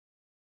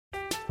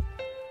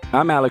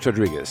I'm Alex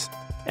Rodriguez.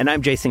 And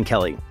I'm Jason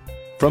Kelly.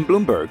 From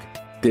Bloomberg,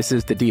 this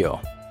is The Deal.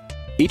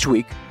 Each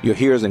week, you'll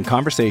hear us in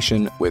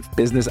conversation with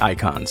business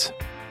icons.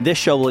 This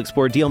show will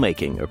explore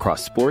deal-making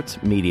across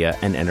sports, media,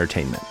 and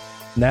entertainment.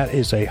 That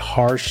is a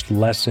harsh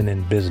lesson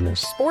in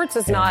business. Sports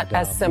is not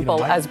as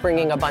simple as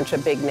bringing a bunch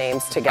of big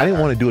names together. I didn't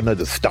want to do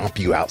another stomp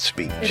you out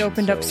speech. It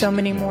opened up so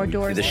many more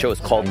doors. The show is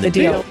called The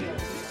Deal.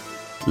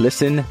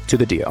 Listen to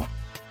The Deal.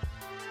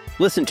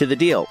 Listen to The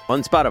Deal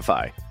on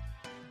Spotify.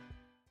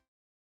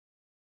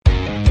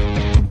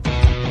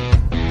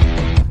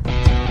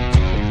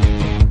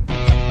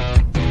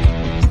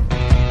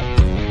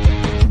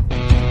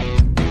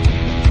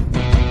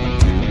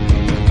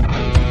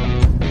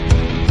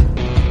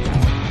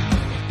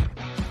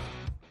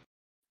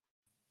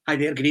 Hi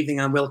there, good evening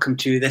and welcome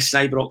to this is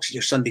Ibrox,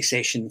 your Sunday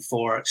session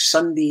for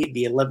Sunday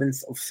the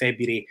 11th of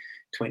February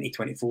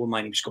 2024.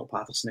 My name is Scott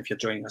Patterson. If you're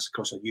joining us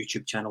across our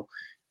YouTube channel,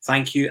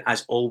 thank you.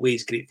 As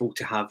always, grateful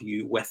to have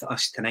you with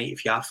us tonight.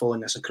 If you are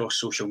following us across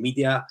social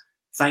media,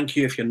 thank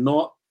you. If you're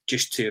not,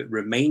 just to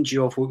remind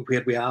you of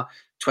where we are,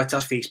 Twitter,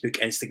 Facebook,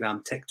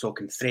 Instagram, TikTok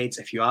and Threads.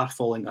 If you are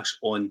following us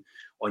on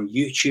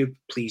YouTube,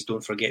 please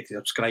don't forget to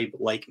subscribe,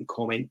 like and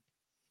comment.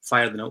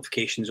 Fire the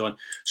notifications on,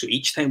 so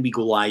each time we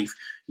go live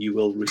you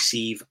will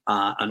receive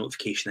a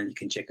notification and you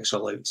can check us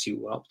all out and see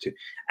what we're up to.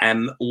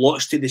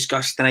 Lots to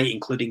discuss tonight,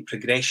 including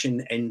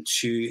progression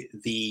into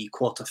the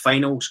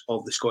quarter-finals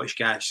of the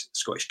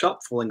Scottish Cup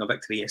following a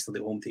victory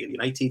yesterday home to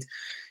United.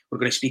 We're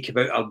going to speak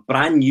about a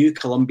brand new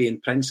Colombian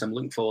prince. I'm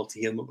looking forward to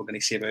hearing what we're going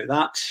to say about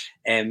that.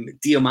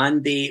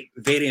 Diomande,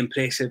 very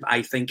impressive,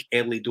 I think,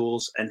 early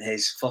doors in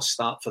his first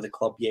start for the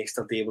club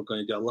yesterday. We're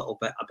going to do a little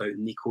bit about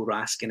Nico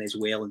Raskin as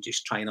well and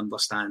just try and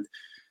understand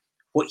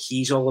what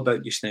he's all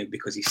about just now,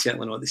 because he's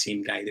certainly not the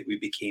same guy that we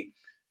became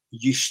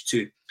used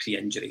to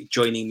pre-injury.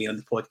 Joining me on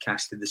the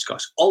podcast to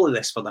discuss all of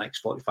this for the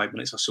next 45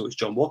 minutes or so is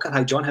John Walker.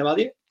 Hi, John. How are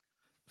you?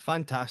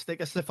 Fantastic.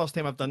 It's the first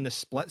time I've done the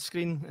split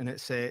screen and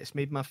it's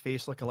made my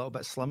face look a little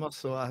bit slimmer,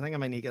 so I think I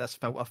might need to get this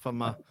filter for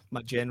my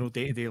general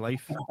day-to-day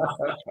life. And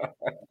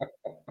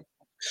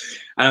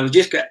I was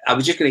just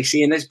going to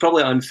say, and it's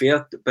probably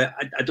unfair, but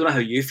I don't know how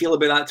you feel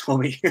about that,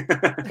 Tommy.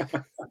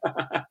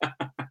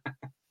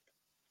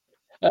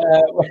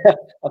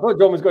 I thought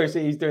John was going to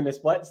say he's doing the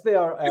splits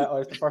there, or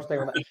it's the first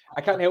time.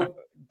 I can't help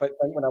but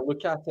think when I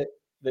look at it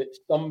that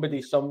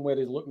somebody somewhere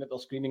is looking at their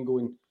screen and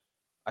going,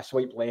 I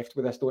swipe left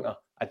with this, don't I?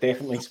 I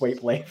definitely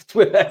swipe left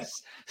with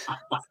this.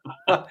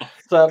 So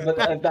but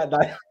that's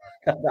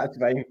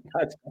fine.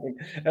 That's fine.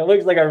 It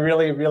looks like a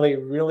really, really,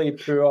 really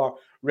poor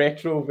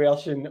retro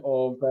version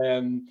of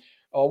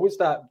what's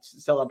that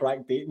Cilla Black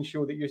dating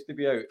show that used to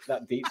be out?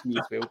 That dates me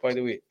as well, by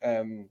the way.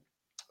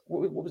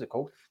 What was it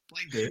called?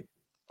 Blind Date.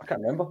 I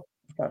can't remember.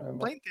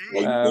 Blind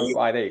Date.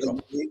 There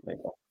you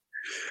go.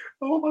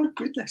 Oh my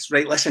goodness!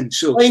 Right, listen.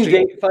 So Blind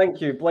Date.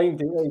 Thank you. Blind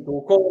Date. There you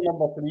go. Call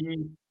number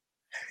 3.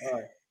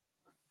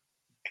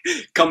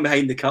 Come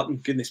behind the curtain,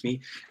 goodness me.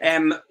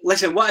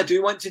 Listen, what I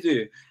do want to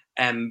do,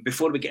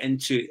 before we get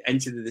into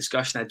the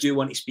discussion, I do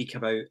want to speak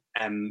about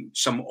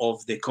some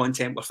of the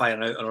content we're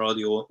firing out on our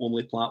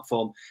audio-only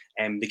platform.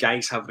 The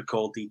guys have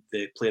recorded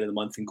the Player of the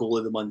Month and Goal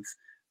of the Month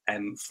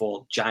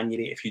for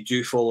January. If you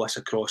do follow us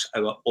across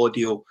our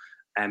audio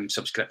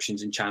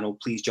subscriptions and channel,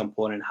 please jump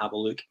on and have a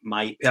look.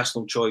 My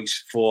personal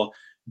choice for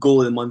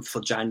Goal of the Month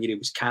for January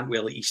was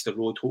Cantwell at Easter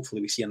Road.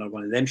 Hopefully we see another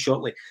one of them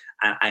shortly.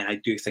 And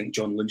I do think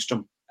John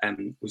Lundstrom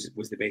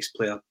was the best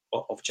player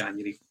of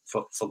January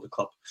for the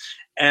club.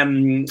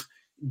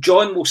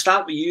 John, we'll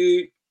start with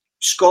you.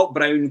 Scott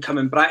Brown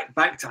coming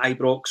back to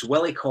Ibrox.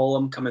 Willie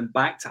Collum coming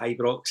back to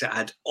Ibrox. It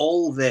had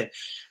all the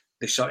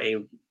sort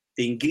of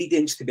the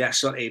ingredients to be a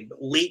sort of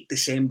late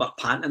December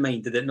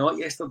pantomime, did it not,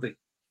 yesterday?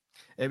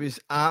 It was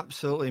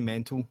absolutely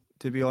mental,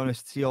 to be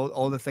honest. See,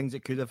 all the things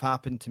that could have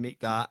happened to make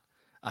that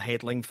a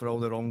headline for all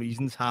the wrong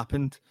reasons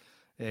happened.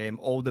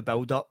 All the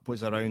build-up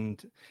was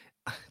around...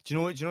 Do you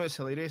know what's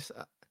hilarious?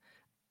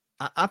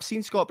 I've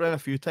seen Scott Brown a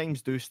few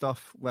times do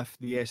stuff with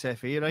the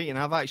SFA, right? And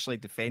I've actually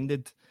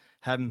defended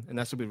him, and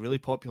this will be really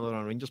popular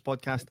on Rangers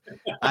podcast,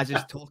 as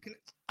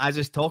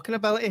his talking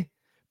ability.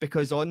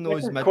 Because on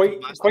those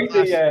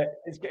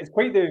it's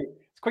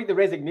quite the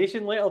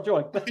resignation letter,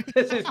 John.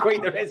 This is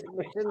quite the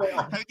resignation letter.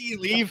 How do you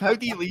leave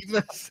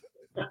this?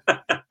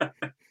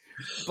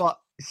 But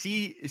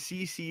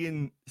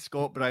seeing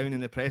Scott Brown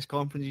in the press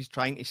conferences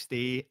trying to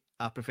stay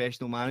a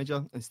professional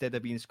manager instead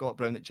of being Scott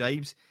Brown at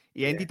Jibes,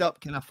 he ended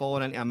up kind of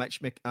falling into a Mitch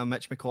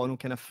McConnell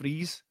kind of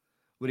freeze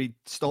where he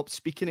stopped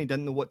speaking. He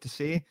didn't know what to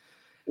say.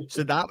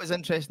 So that was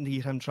interesting to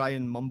hear him try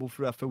and mumble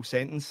through a full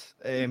sentence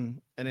in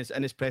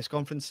his press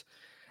conference.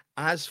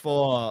 As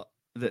for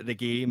the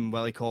game,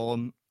 Willie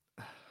Collum,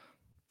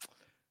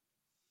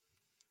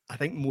 I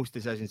think most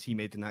decisions he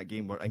made in that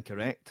game were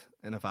incorrect,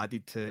 and I've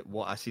added to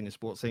what I seen in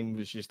Sports Time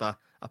was just a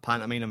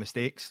pantomime of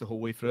mistakes the whole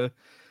way through.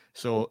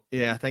 So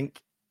yeah, I think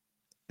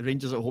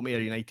Rangers at home to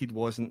United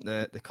wasn't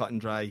the cut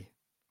and dry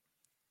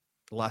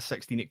last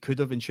 16 it could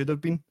have and should have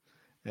been.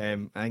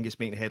 I think it's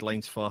making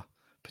headlines for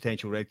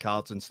potential red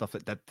cards and stuff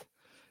that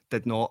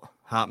did not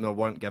happen or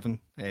weren't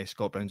given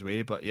Scott Brown's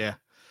way. But yeah,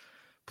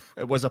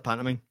 it was a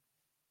pantomime.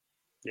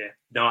 Yeah,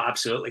 no,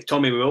 absolutely.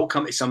 Tommy, we will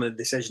come to some of the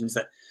decisions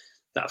that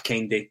have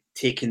kind of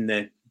taken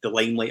the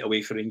limelight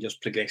away for Rangers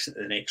progressing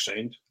to the next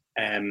round.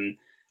 And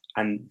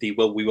we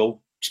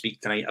will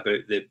speak tonight about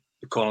the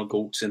Connor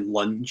Goldson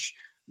lunge,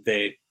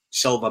 the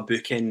silver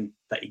booking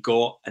that he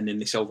got, and then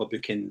the silver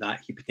booking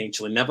that he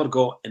potentially never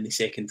got in the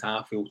second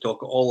half. We'll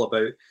talk all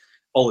about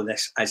all of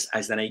this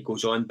as the night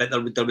goes on. But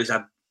there was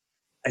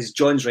as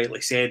John's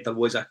rightly said, there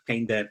was a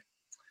kind of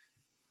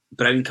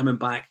Brown coming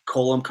back,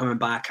 Colum coming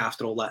back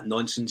after all that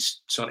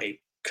nonsense sort of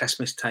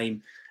Christmas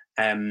time.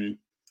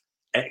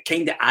 It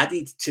kind of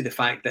added to the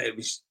fact that it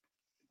was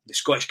the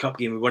Scottish Cup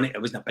game. We won it.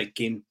 It wasn't a big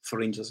game for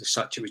Rangers as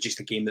such. It was just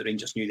a game that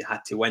Rangers knew they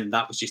had to win.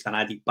 That was just an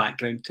added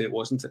background to it,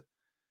 wasn't it?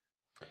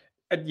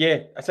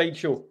 Yeah, a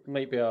sideshow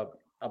might be a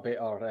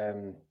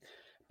better,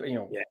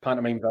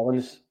 pantomime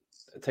villains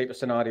type of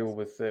scenario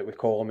with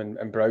Colum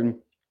and Brown.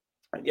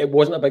 It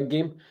wasn't a big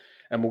game,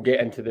 and we'll get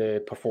into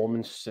the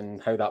performance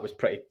and how that was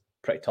pretty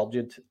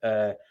turgid.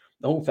 The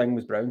whole thing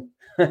was Brown.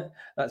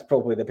 That's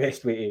probably the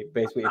best way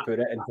to put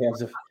it in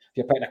terms of if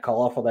you're picking a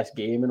colour for this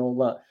game and all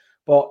that.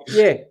 But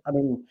yeah, I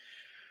mean,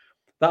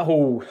 that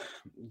whole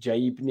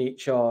jibe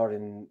nature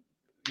and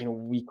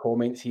wee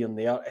comments here and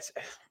there, it's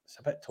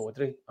a bit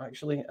tawdry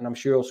actually. And I'm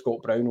sure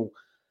Scott Brown will.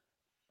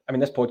 I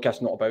mean, this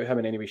podcast's not about him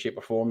in any way, shape,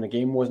 or form. The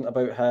game wasn't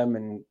about him,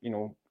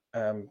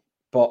 and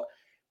but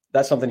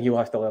that's something he'll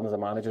have to learn as a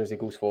manager as he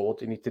goes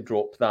forward. You need to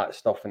drop that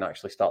stuff and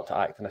actually start to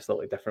act in a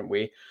slightly different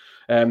way.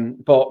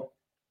 But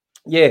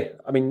yeah,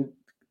 I mean,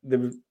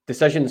 the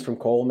decisions from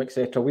Colum,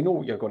 etc., we know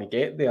what you're going to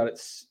get there.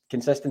 It's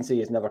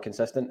consistency is never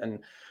consistent, and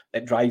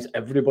it drives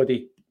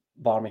everybody,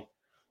 bar me,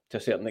 to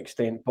a certain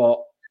extent.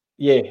 But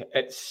yeah,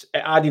 it's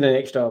adding an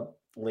extra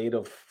layer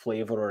of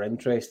flavour or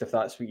interest, if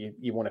that's what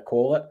you want to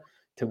call it,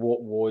 to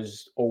what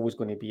was always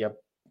going to be a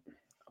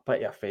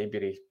bit of a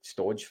February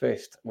stodge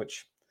fest,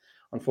 which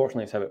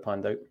unfortunately is how it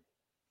panned out.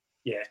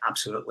 Yeah,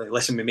 absolutely.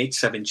 Listen, we made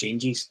 7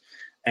 changes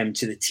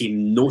to the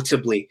team.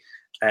 Notably,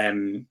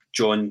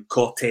 John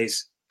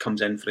Cortes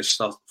comes in for his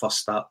first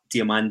start.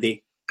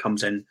 Diamande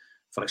comes in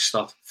for his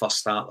first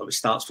start. It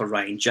starts for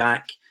Ryan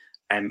Jack.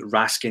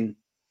 Raskin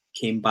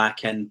came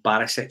back in.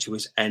 Barisic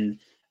was in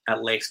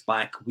at left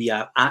back. We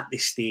are at the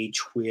stage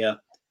where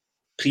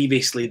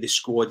previously the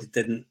squad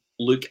didn't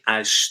look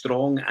as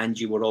strong, and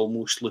you were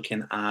almost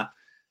looking at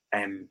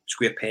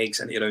square pegs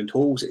into round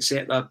holes,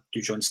 etc.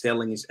 Dujon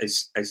Sterling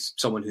is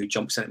someone who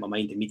jumps into my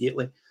mind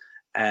immediately.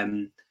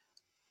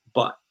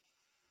 But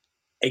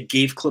it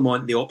gave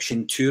Clement the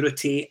option to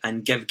rotate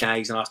and give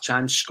guys another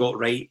chance. Scott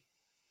Wright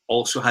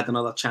also had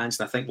another chance,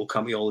 and I think we'll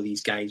come to all of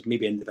these guys,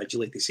 maybe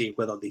individually, to say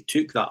whether they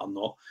took that or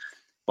not.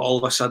 But all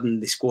of a sudden,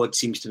 the squad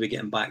seems to be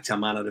getting back to a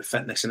manner of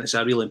fitness, and it's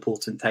a real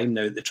important time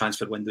now that the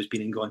transfer window's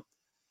been and gone.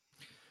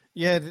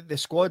 Yeah, the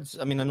squad's,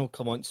 I mean, I know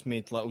Clement's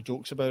made little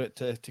jokes about it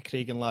to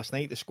Craig last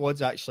night. The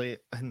squad's actually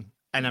in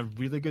a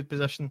really good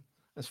position,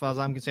 as far as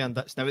I'm concerned.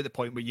 That's now at the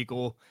point where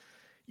you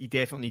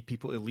definitely need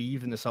people to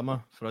leave in the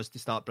summer for us to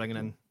start bringing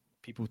in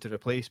people to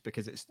replace,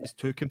 because it's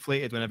too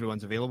conflated when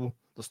everyone's available.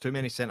 There's too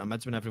many centre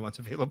mids when everyone's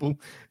available.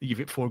 You've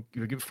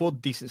got 4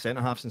 decent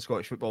centre halves in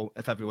Scottish football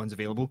if everyone's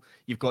available.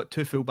 You've got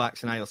 2 full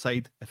backs on either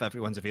side if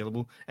everyone's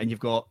available, and you've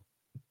got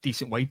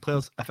decent wide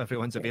players if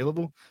everyone's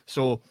available.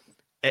 So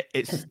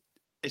it's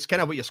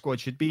kind of what your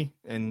squad should be,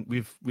 and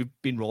we've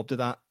been robbed of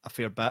that a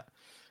fair bit.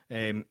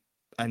 And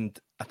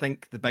I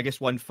think the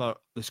biggest one for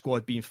the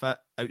squad being fit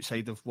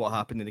outside of what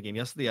happened in the game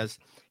yesterday is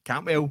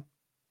Cantwell.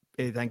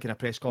 I think in a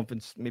press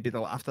conference, maybe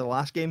after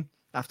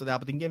the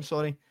Aberdeen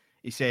game,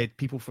 he said,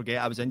 people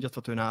forget I was injured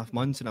for 2.5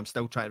 months and I'm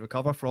still trying to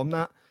recover from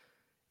that.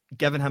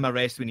 Giving him a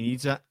rest when he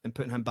needs it and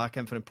putting him back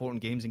in for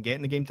important games and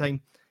getting the game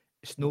time,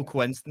 it's no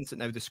coincidence that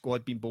now the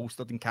squad being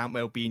bolstered and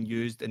Cantwell being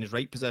used in his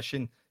right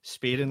position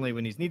sparingly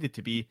when he's needed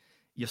to be.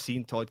 You're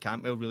seeing Todd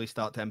Cantwell really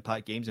start to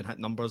impact games and hit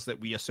numbers that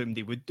we assumed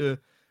he would do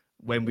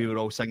when we were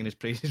all singing his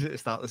praises at the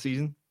start of the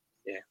season.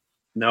 Yeah,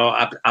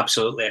 no,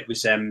 absolutely.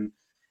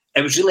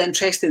 It was really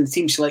interesting, the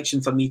team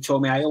selection for me,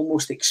 Tommy. I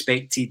almost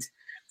expected,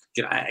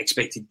 I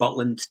expected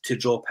Butland to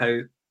drop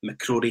out,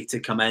 McCrory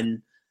to come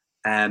in.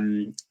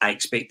 I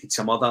expected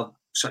some other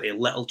sort of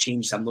little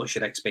changes. I'm not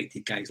sure I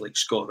expected guys like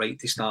Scott Wright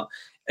to start.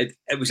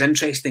 It was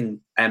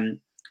interesting. I know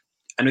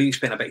you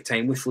spent a bit of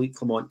time with Philippe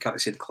Clement,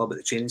 courtesy of the club at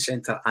the training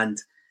centre,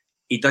 and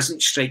he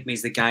doesn't strike me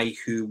as the guy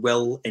who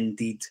will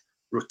indeed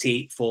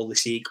rotate for the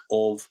sake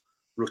of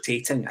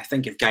rotating. I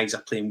think if guys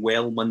are playing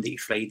well Monday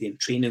to Friday and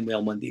training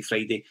well Monday to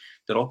Friday,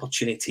 their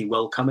opportunity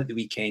will come at the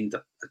weekend,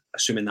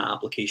 assuming that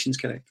application's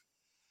correct.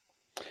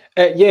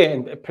 Yeah,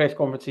 and press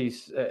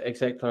conferences,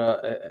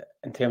 etc.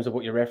 In terms of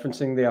what you're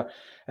referencing there,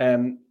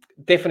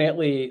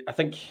 definitely. I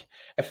think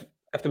if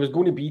there was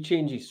going to be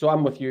changes, so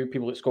I'm with you,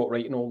 people like Scott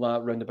Wright and all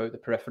that, round about the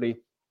periphery,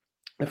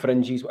 the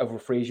fringes, whatever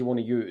phrase you want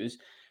to use.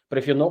 But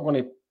if you're not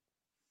going to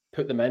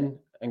put them in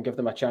and give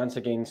them a chance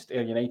against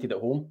Ayr United at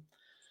home,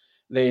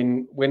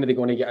 then when are they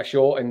going to get a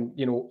shot? And,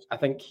 I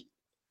think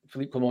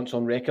Philippe Clement's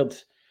on record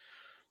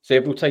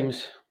several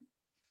times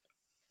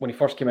when he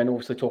first came in,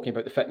 obviously talking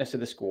about the fitness of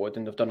the squad,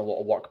 and they've done a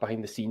lot of work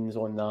behind the scenes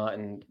on that.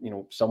 And, you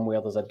know,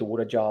 somewhere there's a door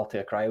ajar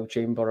to a cryo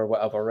chamber or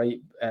whatever, right?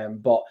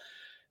 But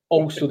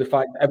also the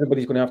fact that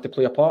everybody's going to have to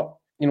play a part.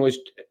 You know, as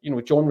you know,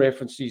 John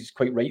references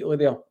quite rightly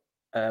there.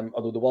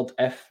 Although the word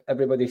 "if"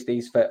 everybody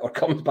stays fit or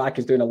comes back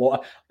is doing a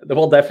lot. The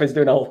word "if" is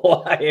doing a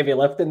lot of heavy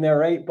lifting there,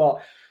 right?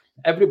 But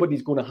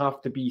everybody's going to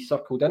have to be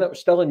circled in it. We're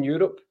still in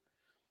Europe,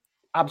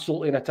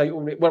 absolutely in a title.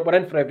 We're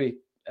in for every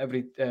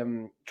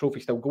trophy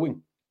still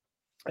going.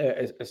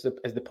 Is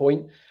the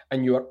point,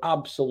 and you are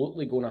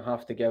absolutely going to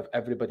have to give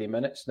everybody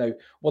minutes. Now,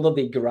 whether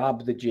they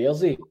grab the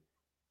jersey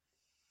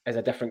is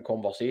a different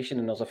conversation,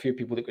 and there's a few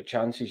people that got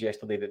chances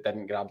yesterday that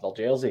didn't grab their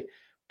jersey.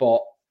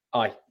 But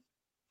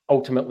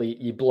ultimately,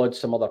 you blood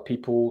some other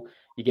people,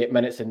 you get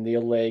minutes in their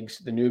legs.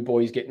 The new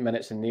boys get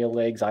minutes in their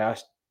legs. I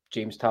asked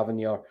James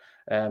Tavernier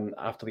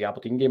after the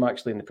Aberdeen game,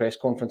 actually, in the press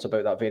conference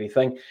about that very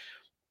thing.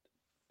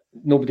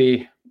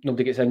 Nobody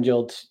gets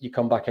injured. You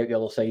come back out the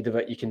other side of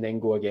it, you can then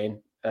go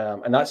again.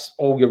 And that's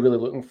all you're really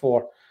looking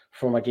for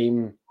from a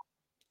game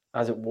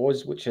as it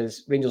was, which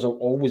is Rangers are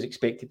always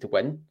expected to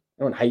win.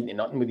 They're not hiding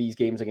nothing with these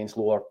games against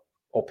lower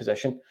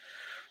opposition.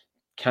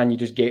 Can you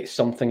just get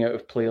something out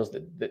of players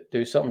that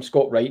do something?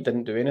 Scott Wright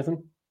didn't do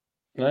anything,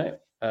 right?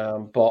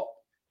 But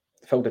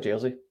filled a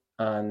jersey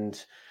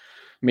and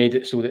made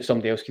it so that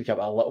somebody else could give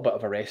it a little bit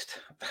of a rest.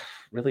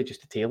 Really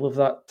just a tale of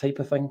that type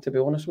of thing, to be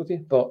honest with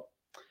you. But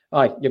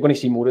you're going to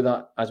see more of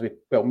that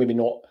maybe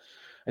not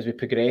as we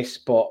progress,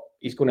 but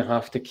he's going to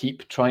have to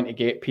keep trying to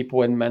get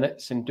people in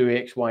minutes and do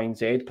X, Y, and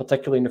Z,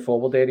 particularly in the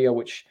forward area,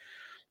 which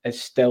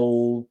is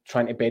still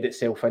trying to bed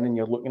itself in, and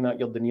you're looking at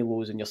your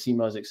Danilos and your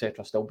Seamas,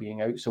 etc., still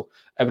being out. So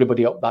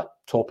everybody up that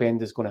top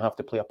end is going to have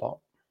to play a part.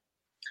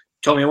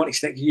 Tommy, I want to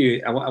stick to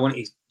you. I want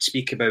to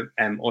speak about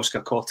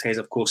Oscar Cortes,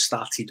 of course,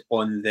 started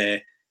on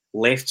the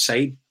left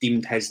side,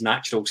 deemed his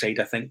natural side,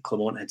 I think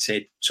Clement had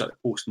said, sort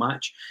of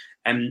post-match.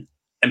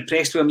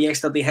 Impressed with him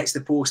yesterday, hits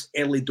the post,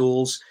 early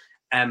doors,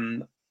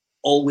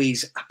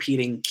 always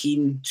appearing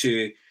keen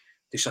to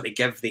sort of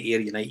give the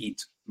Ayr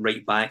United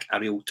right back a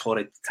real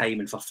torrid time.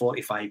 And for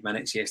 45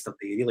 minutes yesterday,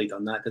 he really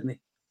done that, didn't he?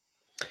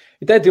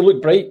 He did. He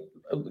looked bright,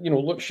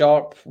 looked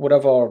sharp,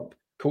 whatever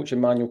coach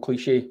Emmanuel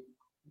cliche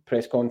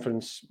press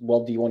conference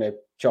word do you want to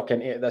chuck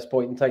into it at this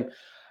point in time.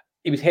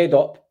 He was head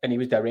up and he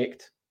was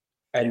direct.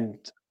 And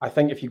I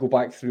think if you go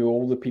back through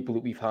all the people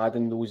that we've had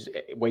in those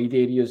wide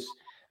areas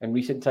in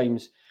recent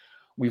times,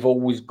 we've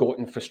always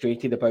gotten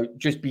frustrated about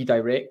just be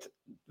direct.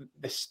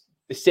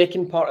 The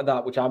second part of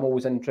that, which I'm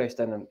always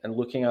interested in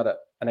looking at it,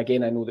 and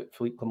again, I know that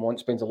Philippe Clement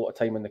spends a lot of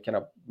time on the kind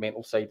of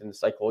mental side and the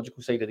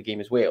psychological side of the game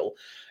as well,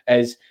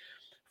 is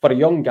for a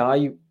young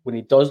guy, when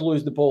he does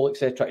lose the ball,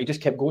 etc., he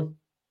just kept going.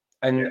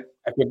 And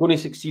if you're going to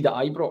succeed at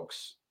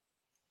Ibrox,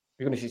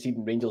 you're going to succeed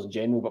in Rangers in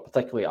general, but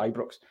particularly at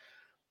Ibrox,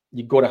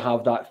 you've got to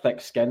have that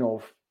thick skin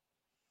of,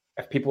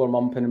 if people are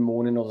mumping and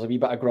moaning or there's a wee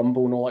bit of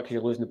grumble and all that because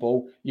you're losing the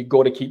ball, you've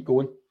got to keep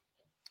going.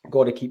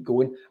 Got to keep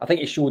going. I think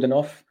he showed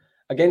enough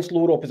against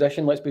lower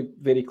opposition. Let's be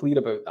very clear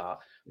about that.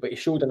 But he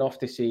showed enough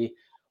to say,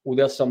 well,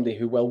 there's somebody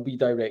who will be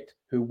direct,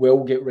 who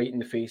will get right in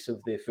the face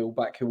of the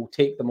fullback, who will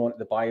take them onto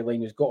the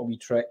byline, who's got a wee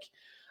trick,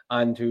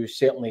 and who's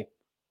certainly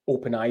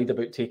open-eyed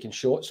about taking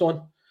shots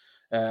on.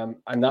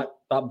 And that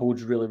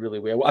bodes really, really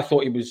well. I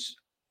thought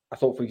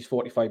for his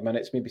 45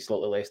 minutes, maybe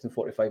slightly less than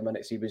 45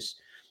 minutes, he was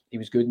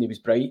good and he was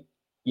bright.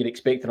 You're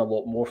expecting a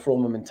lot more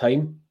from him in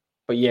time.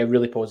 But yeah,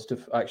 really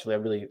positive. Actually, a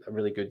really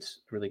good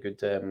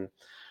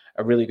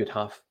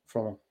half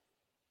from him.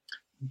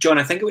 John,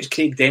 I think it was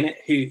Craig Dennett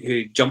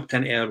who jumped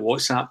into our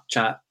WhatsApp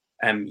chat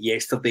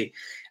yesterday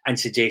and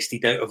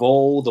suggested, out of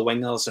all the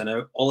wingers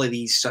and all of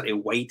these sort of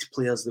wide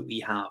players that we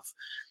have,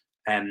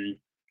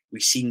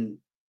 we've seen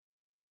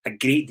a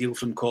great deal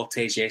from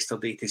Cortes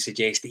yesterday to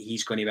suggest that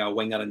he's going to be a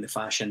winger in the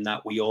fashion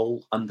that we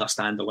all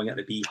understand a winger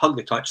to be. Hug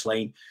the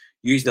touchline,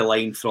 use the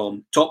line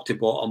from top to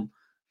bottom,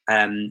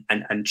 and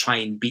try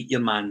and beat your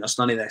man. There's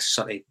none of this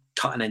sort of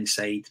cutting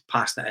inside,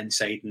 passing it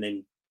inside, and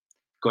then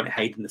going to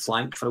hide in the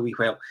flank for a wee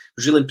while. I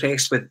was really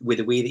impressed with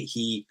the way that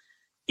he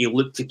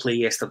looked to play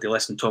yesterday.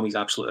 Listen, Tommy's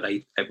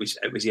absolutely right. It was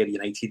Ayr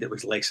United. It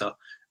was lesser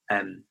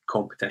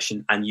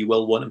competition, and you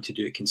will want him to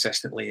do it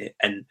consistently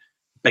in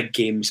big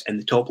games in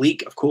the top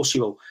league. Of course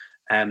you will.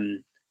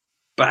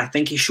 But I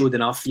think he showed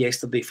enough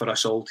yesterday for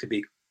us all to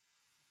be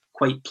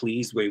quite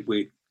pleased with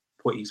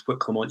what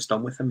Clement's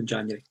done with him in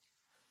January.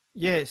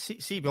 Yeah,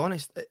 see, be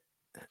honest,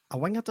 a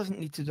winger doesn't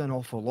need to do an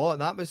awful lot.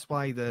 That was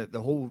why the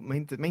whole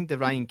mind the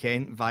Ryan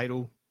Kent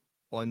viral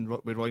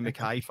with Roy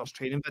Mackay first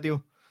training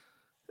video.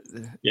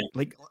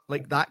 Yeah.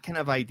 Like that kind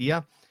of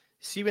idea.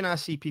 See, when I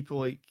see people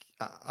like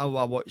I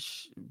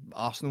watch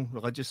Arsenal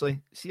religiously.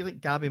 See,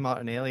 like Gabby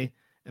Martinelli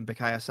and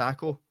Bukayo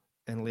Saka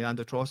and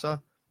Leandro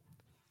Trossard,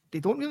 they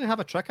don't really have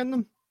a trick in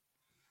them.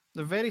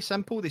 They're very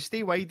simple. They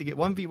stay wide. They get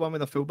 1v1 with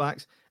their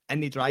fullbacks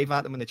and they drive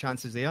at them when the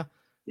chance is there.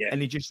 Yeah.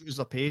 And they just use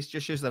their pace,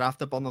 just use their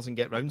afterburners and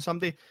get round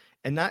somebody.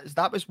 And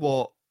that was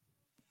what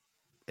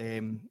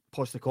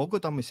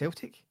Postecoglou done with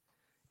Celtic.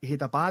 He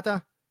had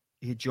Abada,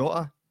 he had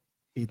Jota,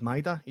 he had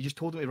Maida. He just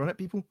told them to run at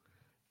people.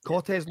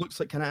 Cortes looks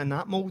like kind of in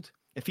that mould.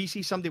 If he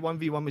sees somebody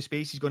 1v1 with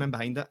space, he's going in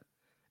behind it.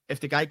 If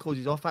the guy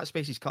closes off that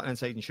space, he's cutting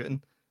inside and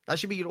shooting. That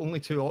should be your only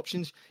two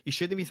options. You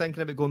shouldn't be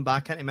thinking about going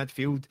back into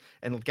midfield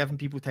and giving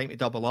people time to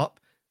double up.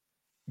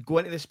 Go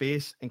into the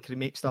space and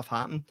make stuff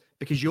happen,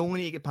 because you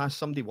only need to get past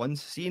somebody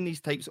once. See, in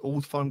these types of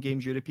old firm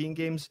games, European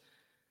games,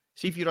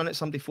 see if you run at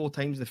somebody 4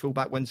 times and the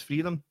fullback wins 3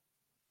 of them.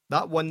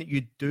 That one that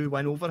you do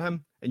win over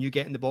him and you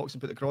get in the box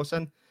and put the cross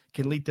in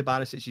can lead to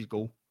Barisic's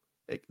goal.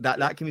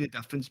 That can be the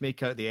difference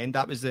maker at the end.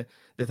 That was the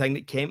thing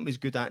that Kent was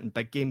good at in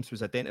big games,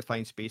 was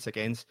identifying space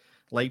against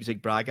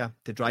Leipzig, Braga,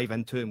 to drive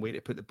into and wait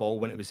to put the ball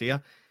when it was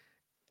there.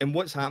 And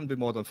what's happened with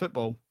modern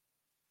football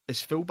is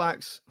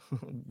fullbacks,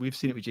 we've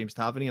seen it with James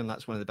Tavernier, and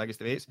that's one of the biggest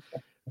debates.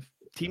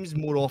 Teams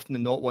more often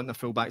than not want their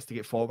fullbacks to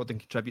get forward and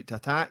contribute to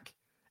attack,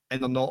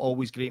 and they're not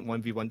always great in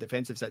 1v1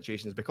 defensive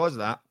situations because of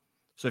that.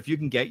 So if you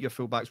can get your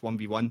fullbacks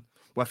 1v1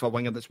 with a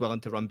winger that's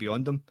willing to run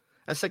beyond them,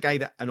 that's a guy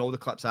that in all the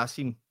clips I've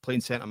seen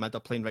playing centre mid or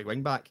playing right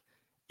wing back,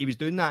 he was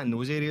doing that in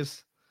those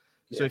areas.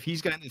 Yeah. So if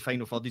he's getting into the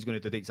final third, he's going to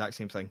do the exact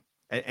same thing.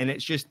 And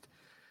it's just,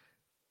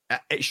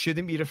 it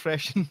shouldn't be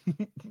refreshing,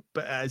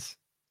 but it is.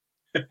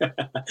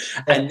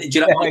 And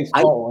you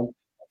know,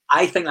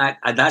 I think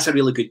that's a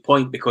really good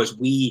point, because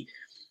we,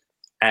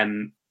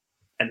 and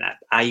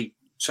I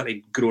sort of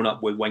grown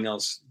up with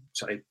wingers,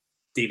 sort of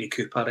Davy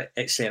Cooper,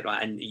 etc.,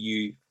 and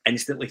you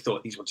instantly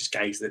thought these were just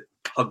guys that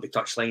hugged the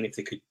touchline if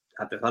they could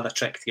have the other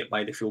trick to get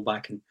by the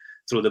fullback and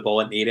throw the ball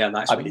in the area, and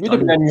that's what they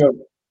done.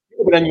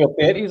 You've been in your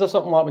 30s or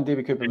something like when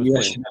Davy Cooper was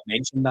playing. I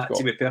mentioned that,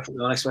 to be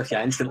perfectly honest with you.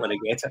 I instantly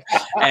regret it.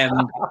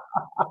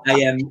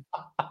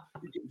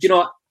 You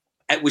know,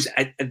 it was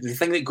the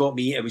thing that got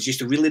me. It was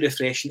just really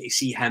refreshing to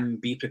see him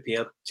be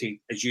prepared to,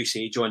 as you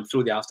say, John,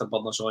 throw the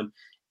afterburners on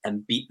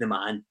and beat the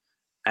man.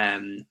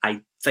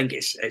 I think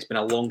it's been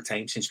a long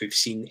time since we've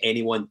seen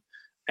anyone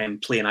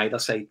play on either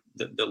side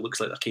that looks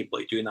like they're capable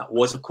of doing that.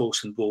 Was, of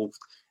course, involved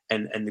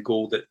in the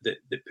goal that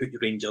put the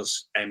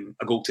Rangers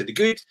a goal to the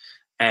good,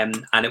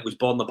 and it was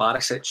Borna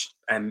Barisic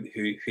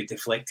who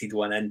deflected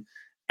one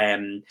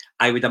in.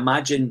 I would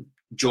imagine,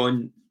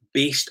 John,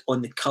 based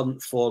on the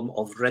current form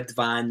of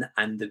Ridvan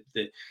and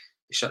the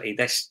sort of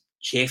this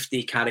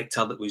hefty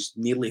character that was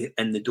nearly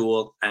in the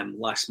door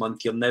last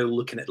month, you're now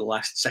looking at the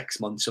last 6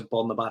 months of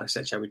Borna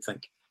Barisic, I would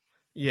think.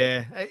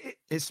 Yeah,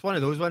 it's one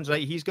of those ones,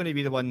 right? He's going to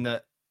be the one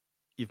that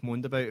you've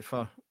moaned about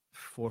for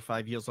 4 or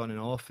 5 years on and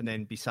off, and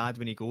then be sad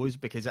when he goes,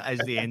 because it is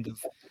the end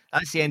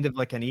of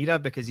like an era,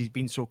 because he's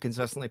been so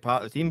consistently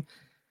part of the team.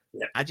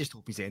 Yeah. I just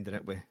hope he's ending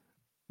it with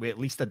at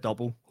least a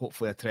double,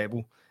 hopefully a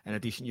treble, and a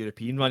decent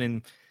European run,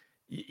 and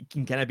you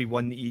can kind of be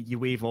one that you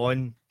wave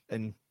on,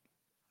 and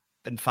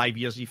in 5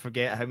 years you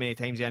forget how many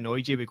times he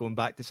annoyed you with going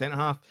back to centre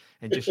half,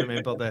 and just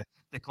remember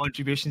the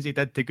contributions he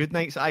did to good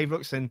nights at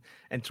Ibrox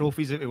and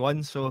trophies that we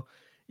won. So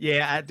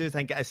yeah, I do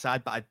think it is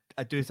sad, but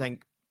I do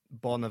think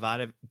Borna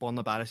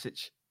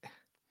Barisic,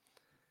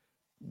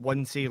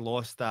 once he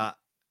lost that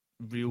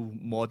real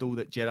model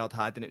that Gerrard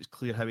had, and it was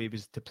clear how he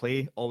was to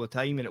play all the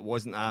time, and it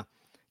wasn't a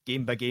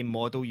game by game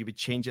model, you would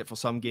change it for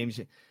some games.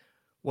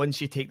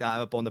 Once you take that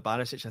out of Borna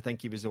Barisic, I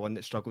think he was the one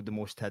that struggled the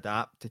most to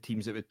adapt to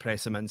teams that would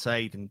press him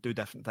inside and do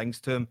different things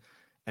to him,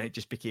 and it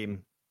just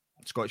became,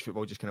 Scottish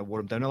football just kind of wore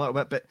him down a little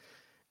bit. But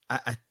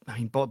I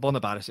mean,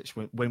 Borna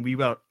Barisic, when we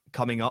were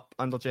coming up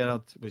under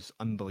Gerrard, was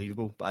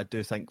unbelievable. But I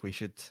do think we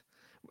should,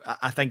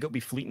 I think it'll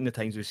be fleeting the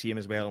times we see him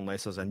as well,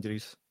 unless there's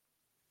injuries.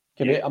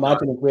 Can you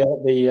imagine as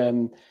well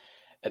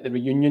at the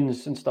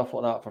reunions and stuff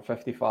like that for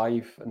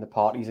 55 and the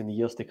parties in the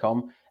years to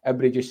come,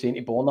 everybody just saying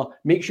to Borna,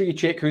 make sure you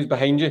check who's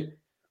behind you.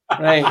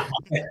 Right.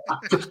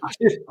 just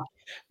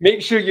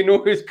make sure you know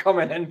who's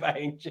coming in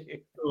behind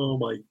you. Oh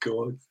my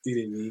God,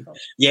 dear me.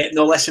 Yeah,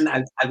 no, listen,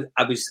 I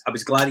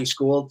was glad he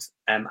scored.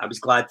 I was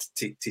glad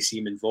to see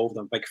him involved.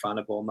 I'm a big fan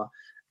of Borna.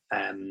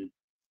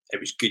 It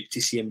was good to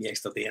see him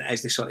yesterday, and it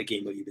is the sort of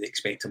game where you would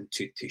expect him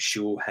to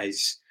show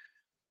his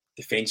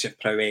defensive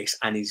prowess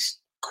and his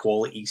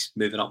qualities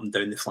moving up and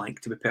down the flank,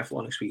 to be perfectly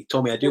honest with you.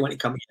 Tommy, I do want to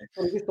come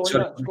here.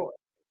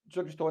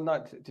 Just on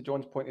that, to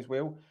John's point as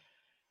well.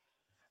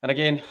 And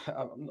again,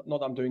 not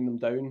that I'm doing them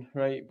down,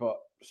 right,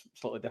 but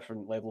slightly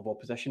different level of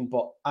opposition.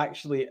 But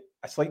actually,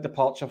 a slight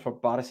departure for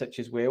Barisic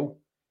as well.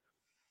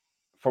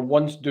 For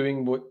once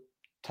doing what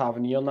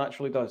Tavernier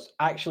naturally does,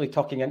 actually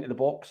tucking into the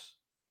box,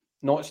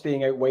 not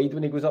staying out wide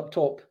when he goes up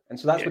top. And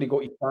so that's where he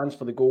got his chance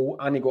for the goal,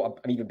 and he got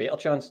an even better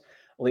chance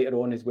later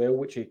on as well,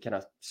 which he kind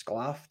of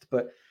sclaffed.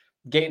 But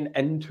getting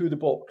into the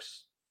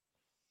box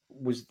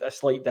was a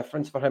slight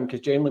difference for him, because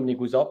generally when he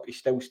goes up, he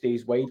still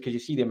stays wide, because you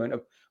see the amount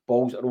of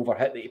balls that are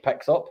overhit that he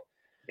picks up.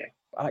 Yeah.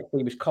 Actually,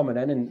 he was coming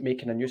in and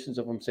making a nuisance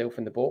of himself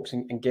in the box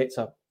and gets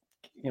a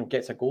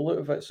goal out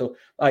of it. So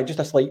just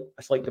a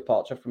slight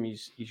departure from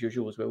his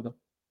usual as well, though.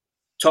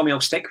 Tommy, I'll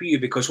stick with you,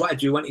 because what I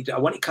do want to do, I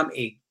want to come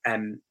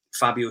to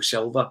Fabio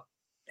Silva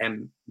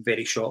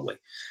very shortly.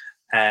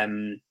 I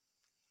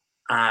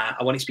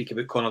want to speak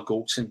about Connor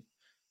Goldson.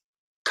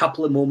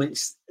 Couple of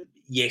moments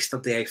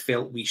yesterday, I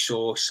felt we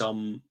saw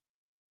some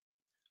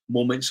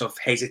moments of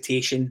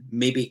hesitation,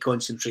 maybe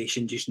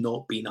concentration, just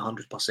not being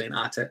 100%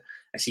 at it.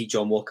 I see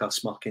John Walker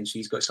smirking, so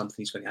he's got something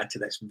he's going to add to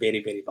this.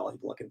 Very, very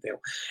valuable, I can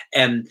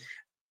tell.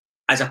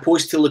 As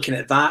opposed to looking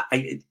at that,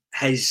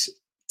 his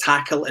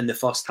tackle in the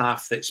first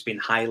half that's been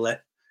highlighted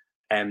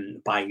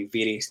by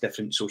various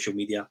different social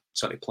media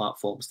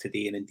platforms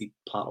today, and indeed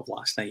part of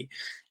last night.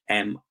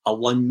 A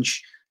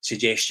lunge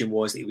suggestion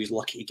was that he was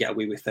lucky to get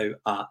away without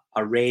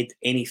a red.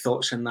 Any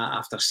thoughts on that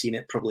after seeing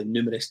it probably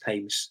numerous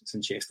times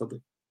since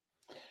yesterday?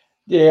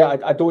 Yeah,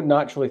 I don't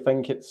naturally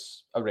think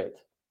it's a red,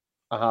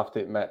 I have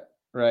to admit,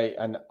 right?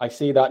 And I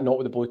say that not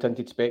with the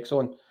blue-tinted specs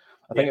on.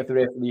 I think if the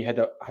referee had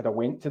a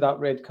went to that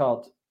red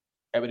card,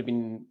 it would have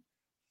been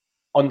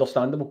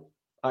understandable.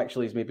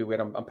 Actually, is maybe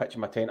where I'm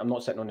pitching my tent. I'm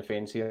not sitting on the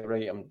fence here,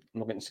 right? I'm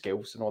not getting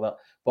skills and all that.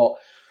 But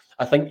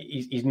I think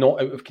he's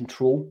not out of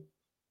control.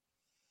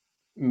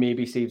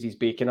 Maybe saves his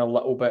bacon a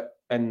little bit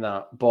in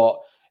that. But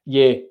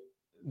yeah,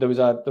 there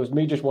was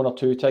maybe just one or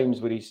two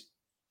times where he's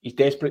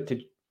desperate to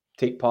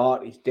take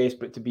part. He's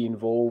desperate to be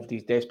involved.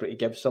 He's desperate to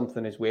give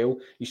something as well.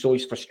 You saw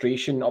his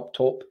frustration up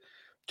top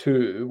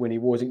too when he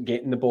wasn't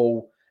getting the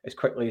ball as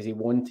quickly as he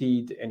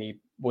wanted and he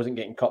wasn't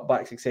getting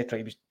cutbacks, etc.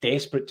 He was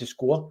desperate to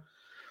score.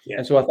 Yeah.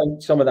 And so I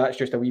think some of that's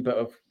just a wee bit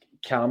of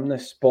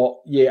calmness. But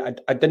yeah,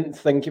 I didn't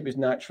think it was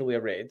naturally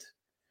a red.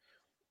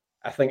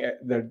 I think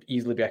there'd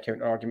easily be a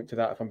counter argument to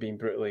that if I'm being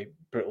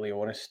brutally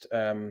honest.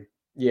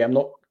 Yeah, I'm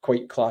not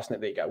quite classing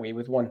it that he got away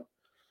with one.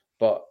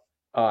 But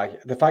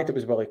the fact it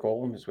was Willie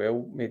Collum as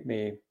well made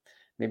me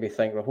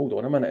think, well, hold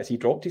on a minute, has he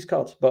dropped his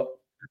cards? But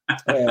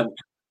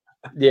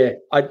yeah,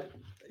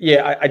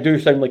 I do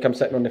sound like I'm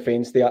sitting on the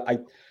fence there.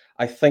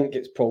 I think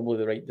it's probably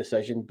the right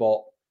decision,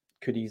 but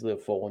could easily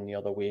have fallen the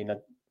other way. And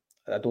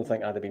I don't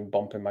think I'd have been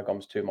bumping my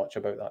gums too much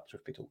about that,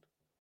 truth be told.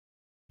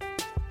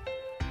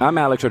 I'm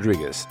Alex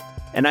Rodriguez.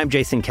 And I'm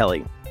Jason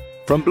Kelly.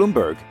 From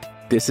Bloomberg,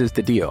 this is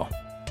The Deal.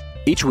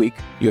 Each week,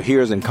 you'll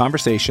hear us in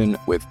conversation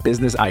with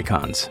business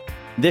icons.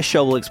 This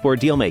show will explore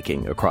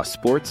deal-making across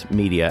sports,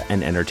 media,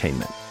 and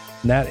entertainment.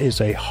 That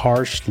is a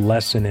harsh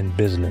lesson in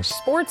business.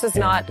 Sports is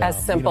not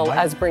as simple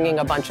as bringing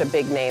a bunch of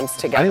big names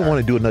together. I didn't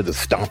want to do another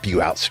stomp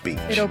you out speech.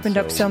 It opened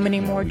up so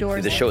many more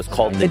doors. The show is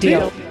called The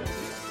Deal.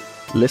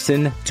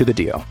 Listen to The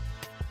Deal.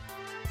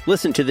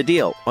 Listen to The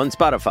Deal on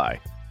Spotify.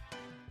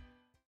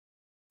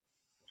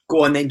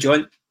 Go on then,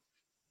 John.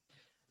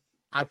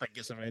 I think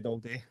it's a red all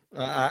day.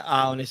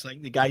 I honestly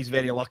think the guy's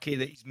very lucky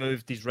that he's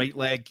moved his right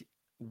leg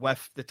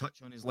with the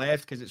touch on his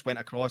left because it's went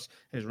across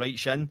his right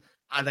shin.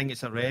 I think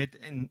it's a red.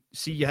 And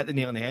see, you hit the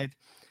nail on the head.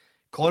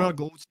 Connor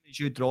Goldson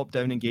should drop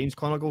down in games.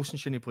 Connor Goldson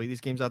shouldn't play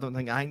these games. I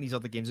think these are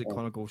the games that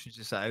Connor Goldson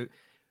should sit out.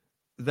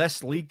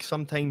 This league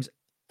sometimes,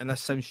 and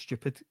this sounds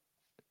stupid,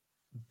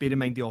 bear in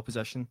mind the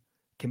opposition,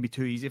 can be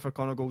too easy for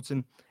Connor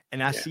Goldson.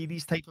 And I see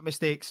these type of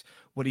mistakes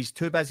where he's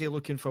too busy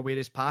looking for where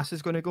his pass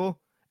is going to go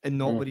and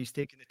not where he's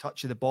taking the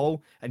touch of the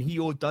ball. And he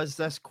does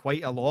this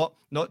quite a lot,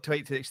 not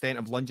quite to the extent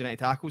of lunging into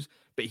tackles,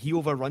 but he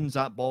overruns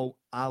that ball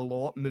a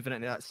lot, moving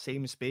into that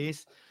same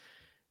space.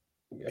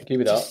 I agree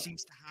with that. Just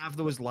seems to have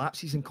those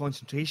lapses in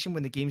concentration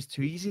when the game's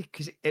too easy,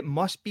 because it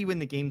must be when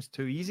the game's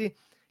too easy,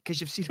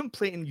 because you've seen him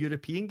play in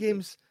European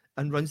games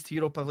and runs to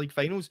Europa League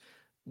finals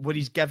where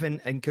he's given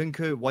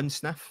Nkunku one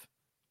sniff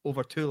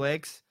over two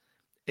legs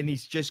and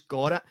he's just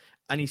got it.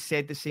 And he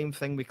said the same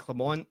thing with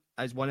Clement,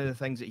 as one of the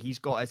things that he's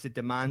got is the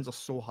demands are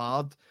so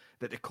hard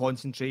that the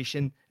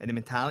concentration and the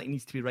mentality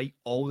needs to be right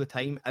all the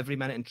time, every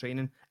minute in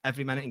training,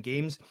 every minute in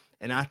games.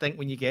 And I think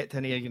when you get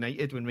to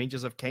United, when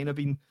Rangers have kind of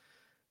been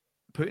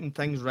putting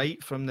things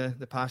right from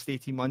the past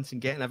 18 months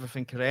and getting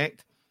everything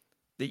correct,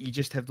 that you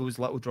just have those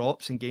little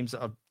drops in games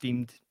that are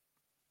deemed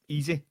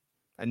easy.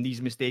 And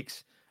these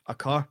mistakes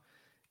occur.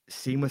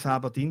 Same with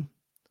Aberdeen.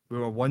 We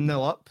were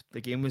 1-0 up.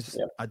 The game was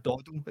a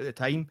doddle at the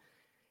time.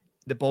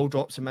 The ball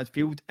drops in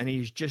midfield and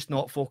he's just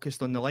not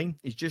focused on the line.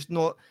 He's just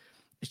not.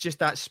 It's just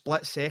that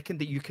split second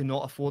that you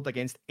cannot afford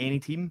against any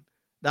team.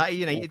 That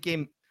United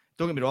game,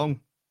 don't get me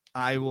wrong,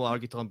 I will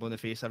argue till I'm blue in the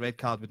face. A red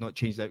card would not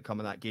change the outcome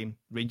of that game.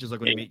 Rangers are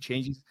going to make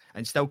changes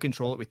and still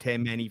control it with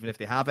 10 men, even if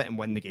they have it, and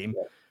win the game.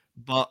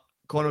 But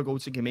Connor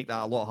Goldson can make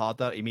that a lot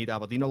harder. He made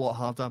Aberdeen a lot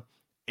harder.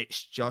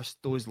 It's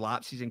just those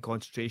lapses in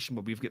concentration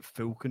where we've got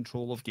full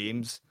control of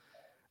games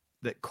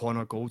that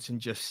Connor Goldson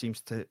just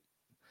seems to,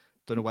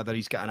 don't know whether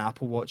he's got an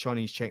Apple Watch on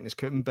and he's checking his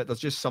coupon, but there's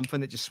just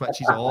something that just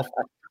switches off.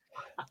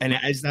 And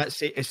it is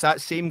it's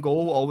that same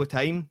goal all the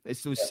time.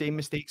 It's those same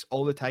mistakes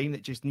all the time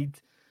that just need,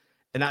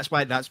 and that's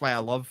why I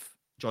love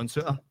John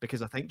Souttar,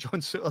 because I think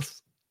John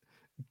Souttar's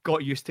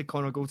got used to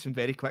Connor Goldson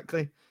very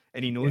quickly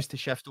and he knows to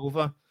shift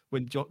over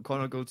when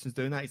Connor Goldson's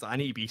doing that. He's like, I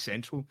need to be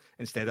central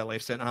instead of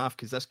left centre half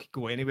because this could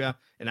go anywhere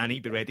and I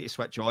need to be ready to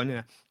switch on.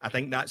 And I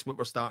think that's what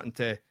we're starting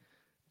to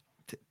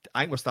I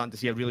think we're starting to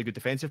see a really good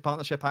defensive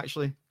partnership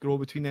actually grow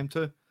between them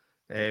two.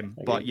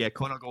 But yeah,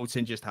 Connor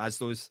Goldson just has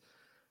those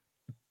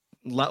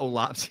little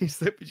lapses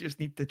that we just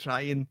need to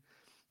try and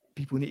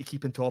people need to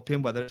keep on top of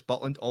him, whether it's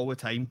Butland all the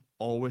time.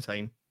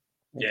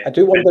 Yeah. I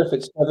do wonder if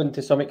it's driven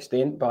to some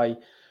extent by,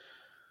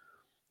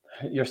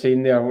 you're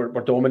saying there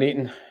we're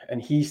dominating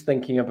and he's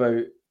thinking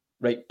about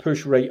right,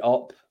 push right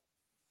up.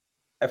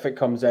 If it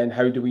comes in,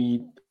 how do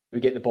we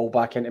get the ball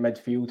back into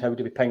midfield? How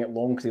do we ping it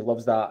long? Because he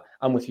loves that.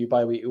 I'm with you,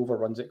 by the way. He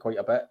overruns it quite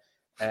a bit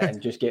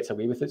and just gets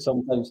away with it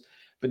sometimes.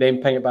 But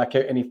then ping it back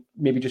out, and he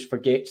maybe just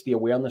forgets the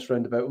awareness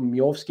round about him.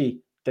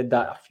 Miovski did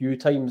that a few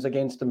times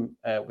against him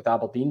with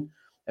Aberdeen,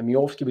 and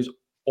Miovski was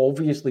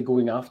obviously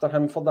going after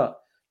him for that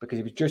because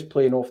he was just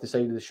playing off the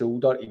side of the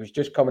shoulder. He was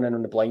just coming in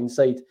on the blind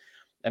side,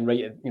 and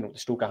right at the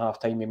stroke of half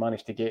time, he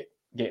managed to get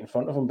in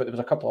front of him. But there was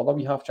a couple other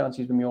wee half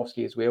chances with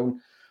Miovski as well.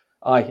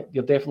 And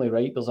you're definitely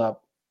right.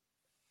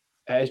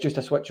 It's just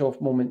a switch off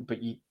moment,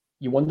 but you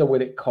wonder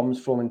where it comes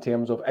from in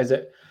terms of, is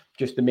it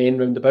just the men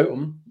round about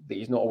him that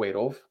he's not aware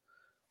of?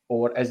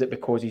 Or is it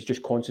because he's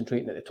just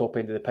concentrating at the top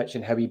end of the pitch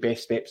and how he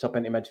best steps up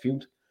into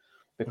midfield?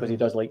 Because he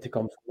does like to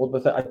come forward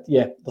with it.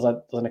 There's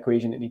an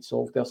equation that needs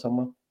solved there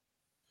somewhere.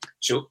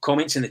 So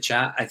comments in the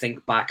chat, I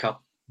think, back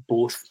up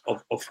both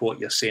of what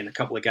you're saying. A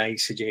couple of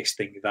guys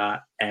suggesting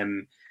that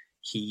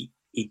he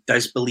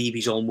does believe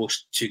he's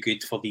almost too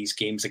good for these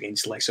games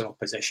against lesser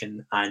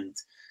opposition and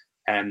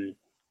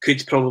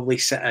could probably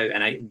sit out.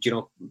 And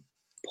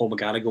Paul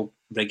McGarrigle,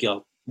 regular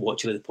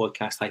watcher of the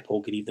podcast, hi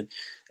Paul, good evening.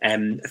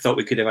 I thought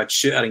we could have had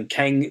Shooter and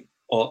King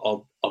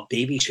or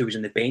Davies, who was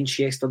on the bench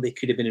yesterday,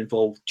 could have been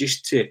involved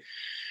just to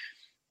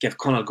give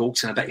Connor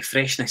Goldson a bit of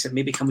freshness. It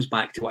maybe comes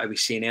back to what I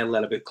was saying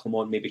earlier about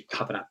Clement maybe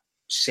having a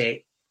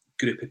set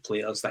group of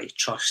players that he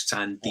trusts,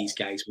 and these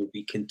guys will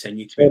be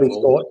continue to be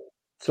involved.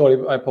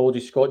 Sorry, I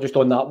apologize, Scott. Just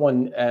on that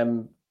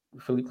one,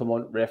 Philippe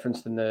Clement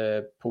referenced in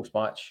the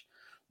post-match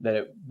that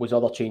it was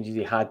other changes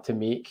he had to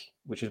make,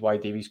 which is why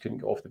Davies couldn't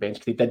get off the bench,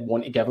 because he did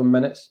want to give him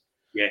minutes.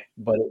 Yeah.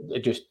 But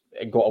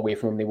it got away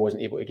from him. They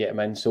wasn't able to get him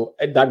in. So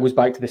that goes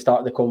back to the start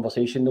of the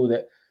conversation, though,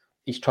 that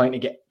he's trying to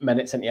get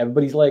minutes into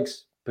everybody's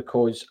legs,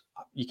 because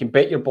you can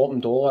bet your bottom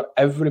dollar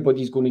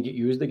everybody's going to get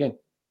used again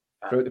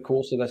throughout the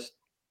course of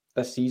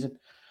this season.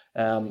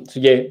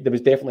 There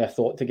was definitely a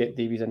thought to get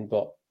Davies in,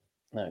 but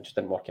no, it just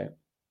didn't work out.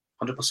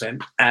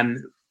 100%.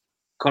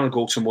 Connor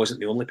Goldson wasn't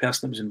the only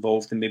person that was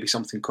involved in maybe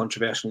something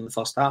controversial in the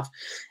first half.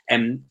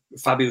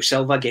 Fabio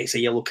Silva gets a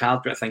yellow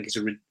card, but I think it's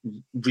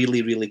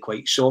really, really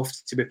quite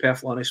soft, to be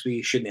perfectly honest with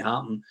you. Shouldn't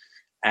have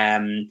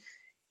happened.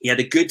 He had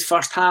a good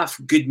first half,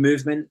 good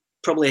movement.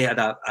 Probably had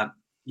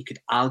you could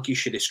argue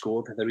should have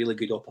scored. Had a really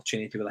good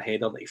opportunity with a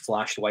header that he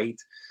flashed wide.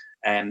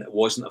 It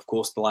wasn't, of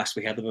course, the last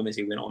we heard of him as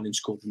he went on and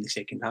scored in the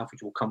second half,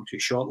 which we'll come to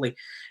shortly.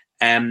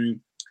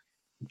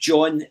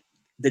 John,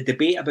 the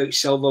debate about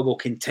Silva will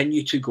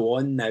continue to go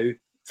on now,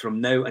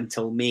 from now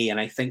until May, and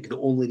I think the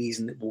only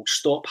reason that we'll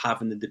stop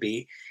having the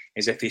debate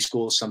is if he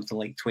scores something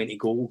like 20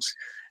 goals.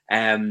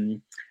 Where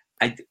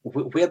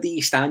do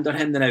you stand on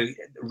him now?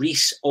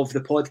 Reese of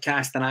the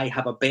podcast and I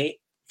have a bet.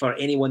 For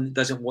anyone that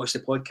doesn't watch the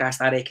podcast,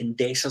 I reckon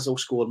Dessers will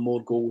score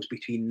more goals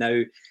between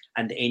now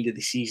and the end of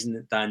the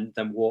season than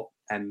what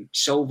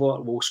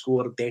Silva will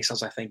score.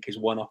 Dessers, I think, is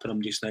one up on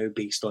him just now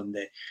based on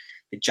the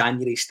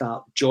January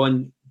start.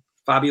 John,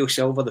 Fabio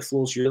Silva, the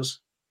floor's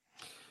yours.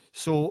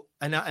 So,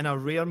 in a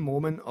rare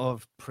moment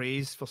of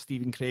praise for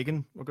Stephen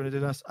Craigan, we're going to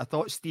do this. I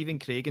thought Stephen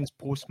Craigan's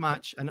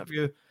post-match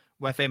interview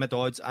with Emma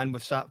Dodds and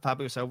with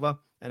Fabio Silva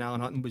and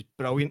Alan Hutton was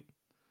brilliant.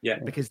 Yeah.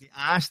 Because they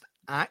asked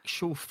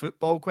actual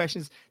football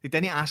questions. They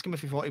didn't ask him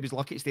if he thought he was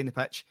lucky to stay in the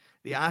pitch.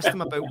 They asked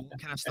him about what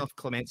kind of stuff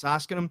Clement's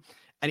asking him,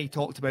 and he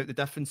talked about the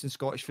difference in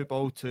Scottish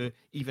football to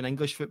even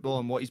English football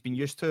and what he's been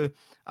used to,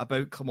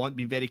 about Clement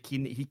being very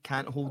keen that he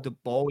can't hold the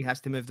ball, he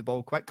has to move the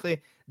ball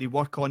quickly. They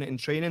work on it in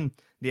training.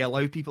 They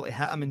allow people to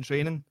hit him in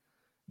training.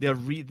 They're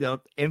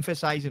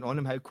emphasising on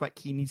him how quick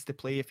he needs to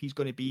play if he's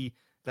going to be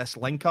this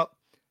link-up.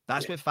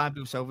 That's what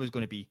Fabio Silva is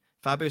going to be.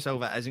 Fabio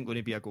Silva isn't going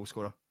to be a goal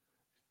scorer.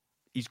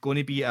 He's going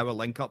to be our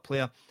link-up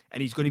player,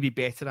 and he's going to be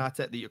better at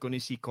it. That you're going to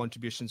see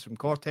contributions from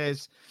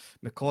Cortes,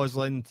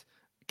 McCausland,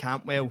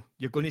 Campbell.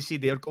 You're going to see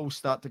their goals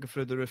start to go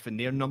through the roof and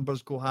their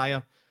numbers go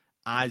higher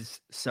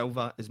as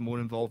Silva is more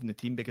involved in the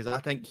team, because I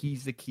think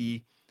he's the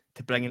key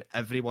to bringing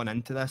everyone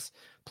into this.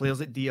 Players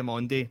like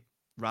Diamonde,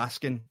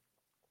 Raskin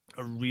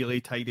are really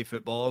tidy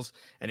footballers,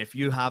 and if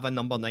you have a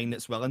number 9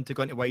 that's willing to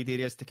go into wide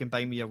areas to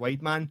combine with your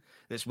wide man,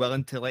 that's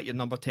willing to let your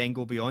number 10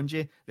 go beyond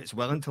you, that's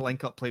willing to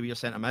link up play with your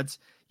centre mids,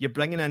 you're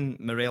bringing in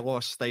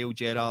Morelos style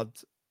Gerrard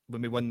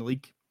when we win the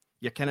league.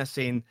 You're kind of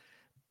saying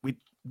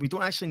we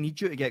don't actually need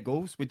you to get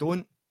goals. We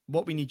don't.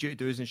 What we need you to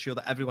do is ensure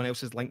that everyone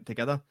else is linked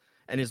together,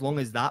 and as long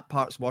as that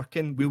part's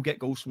working, we'll get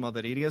goals from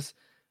other areas,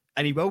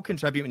 and he will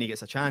contribute when he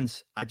gets a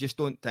chance. I just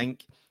don't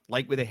think,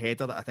 like with the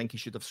header that I think he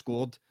should have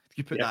scored, if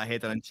you put that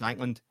header in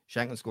Shankland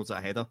scores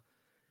that header.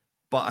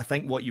 But I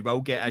think what you will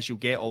get is you'll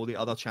get all the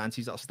other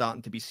chances that are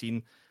starting to be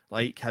seen,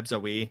 like Hibs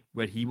away,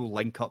 where he will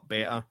link up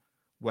better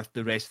with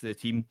the rest of the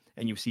team,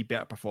 and you'll see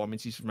better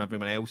performances from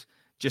everyone else,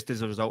 just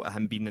as a result of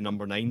him being the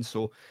number 9.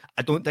 So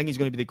I don't think he's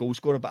going to be the goal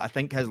scorer, but I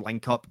think his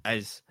link up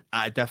is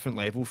at a different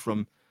level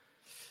from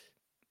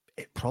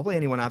probably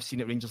anyone I've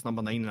seen at Rangers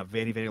number 9 in a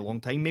very, very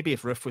long time. Maybe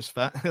if Roof was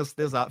fit.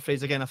 There's that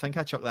phrase again. I think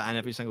I chuck that in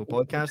every single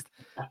podcast.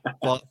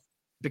 But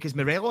because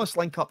Morelos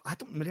link up.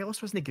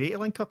 Morelos wasn't great at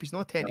link up. He's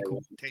not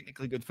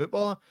technically good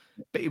footballer,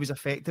 but he was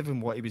effective in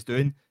what he was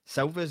doing.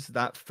 Silva's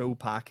that full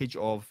package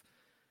of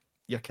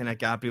your kind of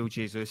Gabriel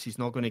Jesus. He's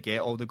not going to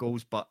get all the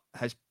goals, but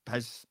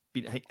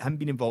him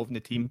being involved in the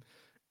team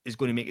is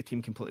going to make the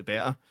team completely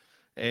better.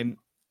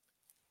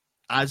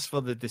 As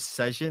for the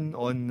decision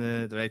on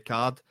the red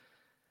card,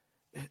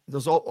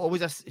 there's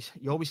always this.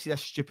 You always see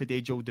this stupid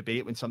age-old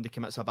debate when somebody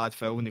commits a bad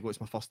foul and they go,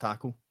 "It's my first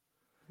tackle."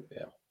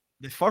 Yeah,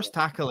 the first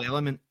tackle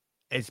element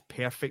is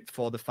perfect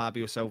for the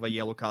Fabio Silva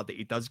yellow card that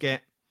he does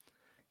get.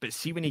 But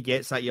see, when he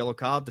gets that yellow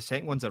card, the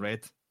second one's a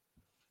red.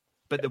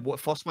 But the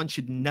first one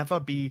should never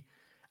be.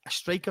 A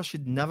striker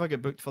should never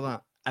get booked for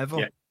that, ever.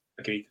 Yeah,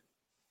 agreed.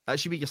 That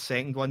should be your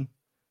second one.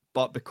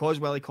 But because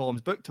Willie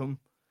Collins booked him,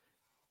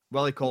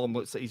 Willie Collins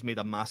looks like he's made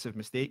a massive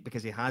mistake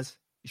because he has.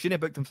 You shouldn't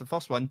have booked him for the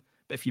first one,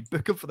 but if you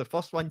book him for the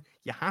first one,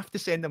 you have to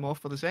send him off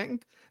for the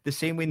second. The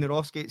same way in the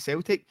Rossgate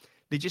Celtic,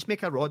 they just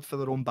make a rod for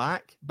their own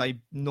back by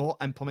not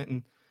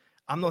implementing.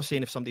 I'm not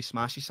saying if somebody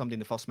smashes somebody in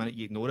the first minute,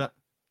 you ignore it.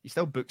 You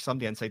still book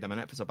somebody inside a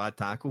minute if it's a bad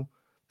tackle.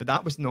 But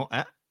that was not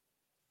it.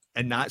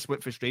 And that's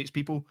what frustrates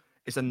people.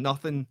 It's a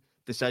nothing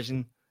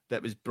decision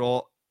that was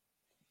brought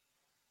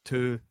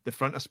to the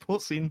front of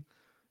sports scene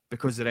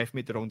because the ref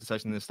made the wrong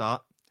decision in the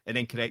start and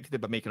then corrected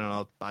it by making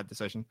another bad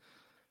decision.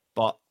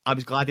 But I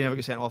was glad he never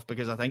got sent off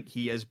because I think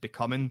he is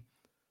becoming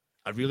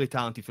a really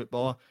talented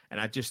footballer. And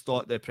I just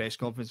thought the press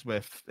conference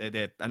with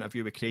the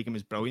interview with Craig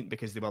was brilliant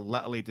because they were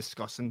literally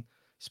discussing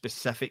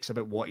specifics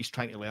about what he's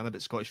trying to learn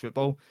about Scottish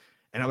football.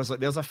 And I was like,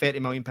 there's a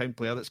 £30 million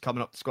player that's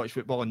coming up to Scottish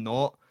football and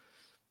not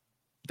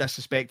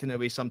disrespecting the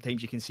way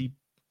sometimes you can see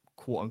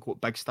quote unquote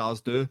big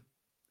stars do.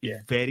 Yeah.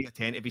 He's very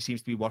attentive. He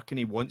seems to be working.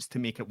 He wants to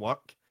make it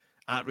work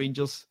at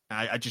Rangers.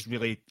 I just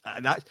really,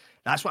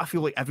 that's what I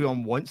feel like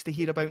everyone wants to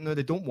hear about now.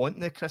 They don't want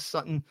the Chris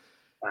Sutton,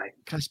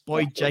 Chris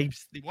Boyd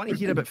jibes. They want to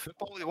hear about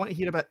football. They want to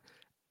hear about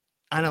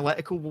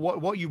analytical.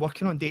 What are you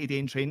working on day to day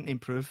in training to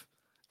improve?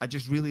 I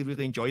just really,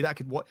 really enjoy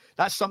that.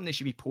 That's something that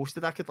should be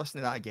posted. I could listen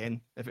to that again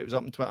if it was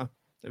up on Twitter.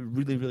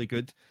 Really, really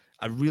good.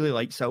 I really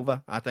like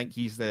Silva. I think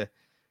he's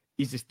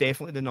just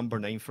definitely the number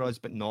 9 for us,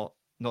 but not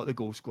the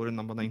goal scoring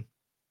number 9.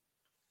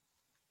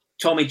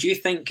 Tommy, do you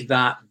think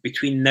that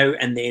between now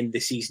and the end of the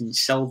season,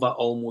 Silva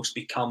almost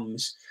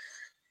becomes?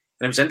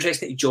 And it was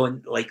interesting to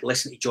John,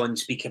 listening to John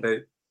speak about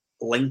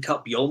link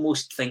up. You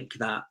almost think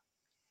that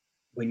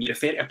when you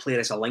refer to a player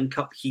as a link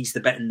up, he's the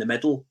bit in the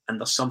middle, and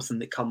there's something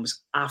that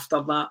comes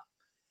after that.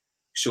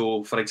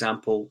 So, for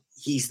example,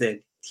 he's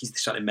the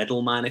sort of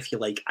middleman, if you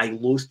like. I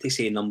loathe to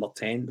say number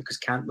 10 because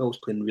Cantwell's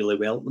playing really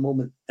well at the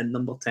moment in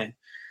number 10.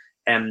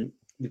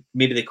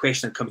 Maybe the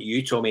question that come to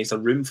you, Tommy, is there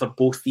room for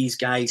both these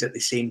guys at the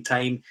same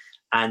time?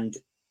 And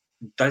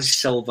does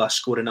Silva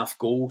score enough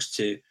goals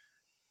to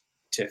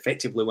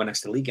effectively win us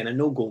the league? And I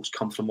know goals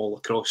come from all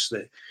across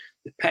the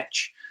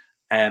pitch,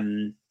 but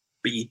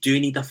you do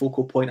need a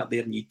focal point up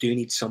there, and you do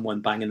need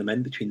someone banging them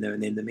in between now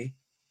and the end of May.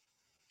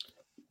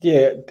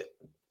 Yeah,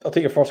 I'll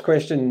take your first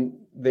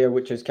question there,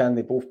 which is, can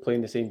they both play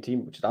in the same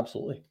team? Which is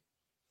absolutely,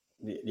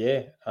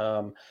 yeah.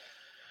 And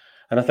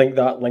I think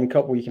that link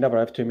up, well, you can never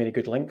have too many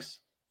good links.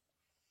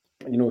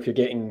 You know, if you're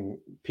getting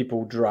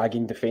people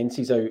dragging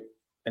defences out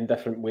in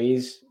different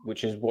ways,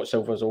 which is what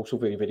Silva's also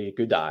very, very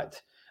good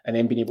at, and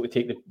then being able to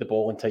take the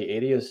ball in tight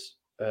areas,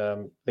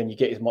 then you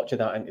get as much of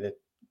that into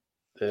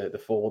the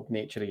forward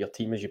nature of your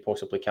team as you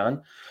possibly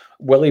can.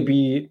 Will he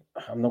be?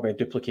 I'm not going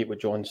to duplicate what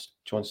John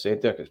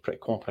said there, because it's pretty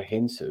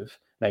comprehensive,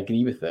 and I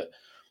agree with it.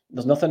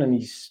 There's nothing in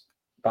his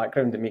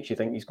background that makes you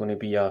think he's going to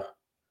be a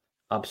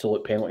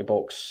absolute penalty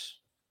box,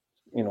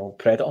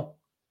 predator.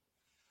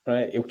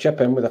 Right? He'll chip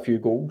in with a few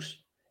goals.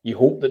 You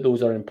hope that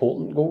those are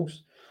important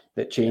goals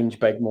that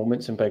change big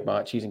moments and big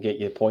matches and get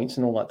you points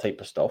and all that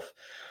type of stuff.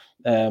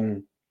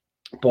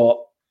 But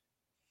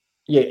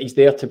yeah, he's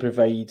there to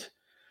provide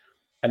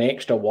an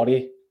extra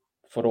worry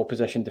for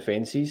opposition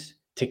defences,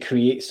 to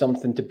create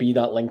something, to be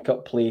that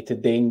link-up play, to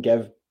then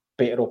give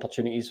better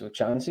opportunities or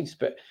chances.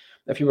 But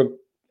if you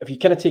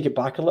kind of take it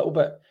back a little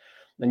bit,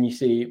 then you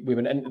say we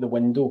went into the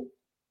window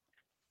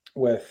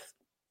with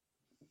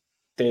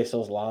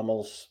Dessers,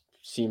 Lammers,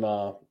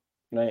 Sima,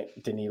 right,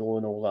 Danilo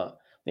and all that.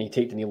 Then you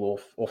take Danilo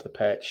off the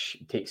pitch,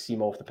 you take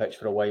Sima off the pitch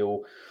for a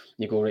while,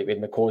 you go right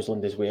with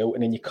McCausland as well,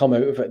 and then you come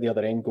out of it at the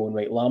other end going,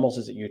 right, Lammers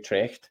is at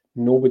Utrecht.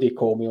 Nobody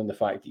call me on the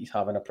fact that he's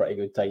having a pretty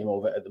good time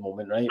of it at the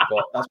moment, right?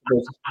 But that's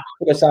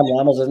because Sam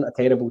Lammers isn't a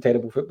terrible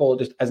footballer.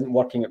 It just isn't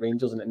working at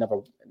Rangers, and it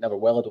never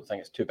will. I don't think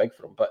it's too big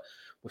for him, but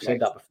we've said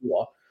that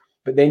before.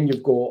 But then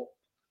you've got,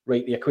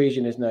 right, the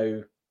equation is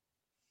now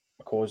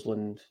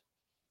McCausland,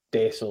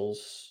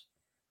 Dessers,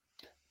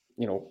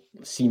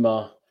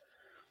 Sima,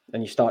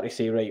 and you start to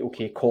say, right,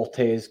 okay,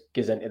 Cortes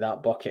goes into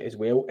that bucket as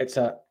well. It's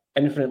a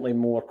infinitely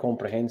more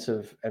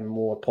comprehensive and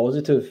more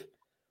positive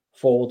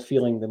forward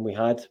feeling than we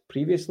had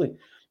previously.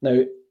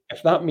 Now,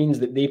 if that means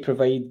that they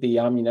provide the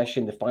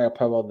ammunition, the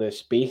firepower, the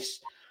space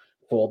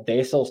for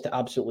Dessers to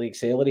absolutely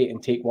accelerate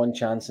and take one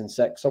chance in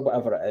 6 or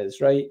whatever it is,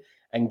 right,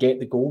 and get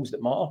the goals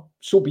that matter,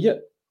 so be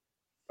it.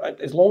 Right?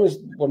 As long as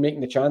we're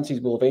making the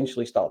chances, we'll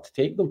eventually start to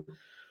take them.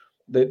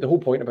 the whole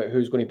point about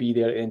who's going to be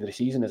there at the end of the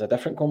season is a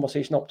different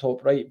conversation up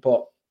top, right?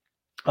 But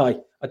I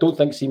don't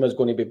think Seema's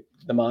going to be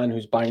the man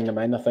who's banging them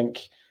in. I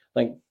think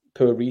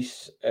poor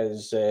Reece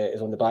is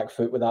on the back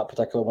foot with that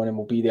particular one and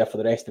will be there for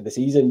the rest of the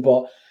season.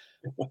 But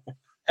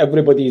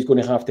everybody is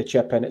going to have to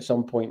chip in at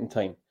some point in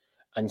time.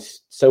 And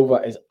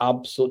Silva is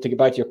absolutely, to get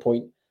back to your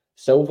point,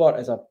 Silva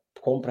is a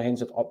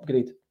comprehensive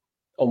upgrade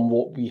on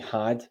what we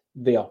had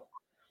there.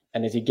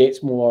 And as he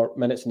gets more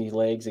minutes in his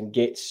legs and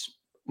gets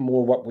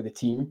more work with the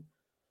team,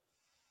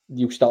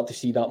 you'll start to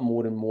see that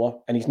more and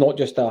more. And he's not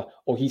just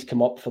he's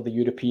come up for the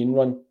European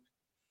run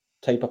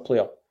type of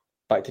player.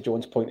 Back to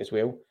John's point as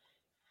well.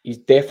 He's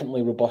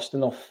definitely robust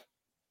enough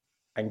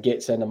and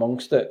gets in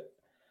amongst it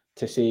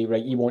to say,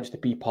 right, he wants to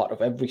be part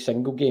of every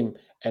single game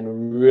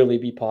and really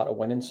be part of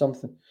winning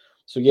something.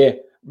 So yeah,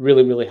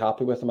 really, really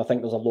happy with him. I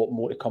think there's a lot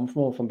more to come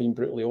from him, if I'm being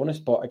brutally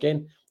honest. But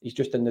again, he's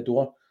just in the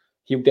door.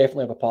 He'll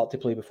definitely have a part to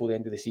play before the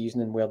end of the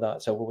season and where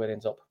that silverware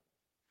ends up.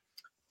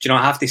 Do you know,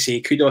 I have to say,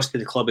 kudos to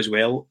the club as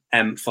well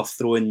for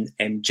throwing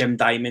Jim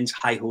Diamond's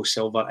Hi-Ho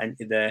Silver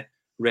into the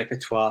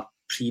repertoire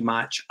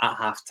pre-match, at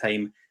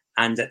half-time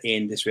and at the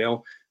end as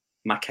well.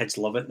 My kids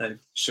love it now.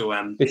 So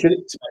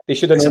they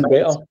should have known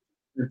better.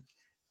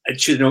 It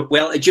should know.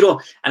 Well, do you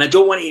know, and I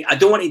don't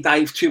want to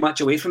dive too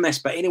much away from this,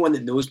 but anyone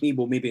that knows me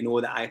will maybe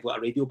know that I've got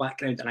a radio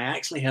background, and I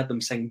actually heard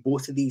them sing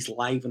both of these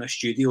live in a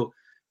studio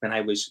when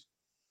I was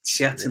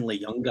certainly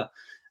younger,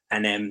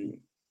 and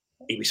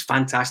he was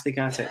fantastic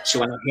at it.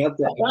 So when I heard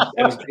that,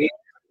 it was great.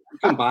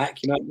 Come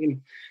back, you know what I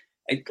mean?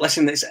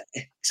 Listen, it's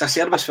a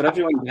service for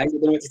everyone, guys. I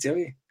don't know what to tell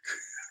you.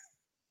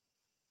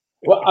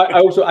 Well,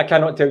 I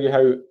cannot tell you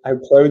how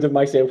proud of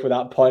myself with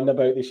that pun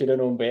about they should have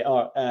known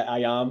better.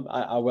 I am.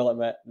 I will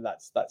admit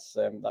that's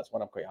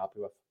one I'm quite happy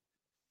with.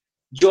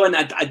 John,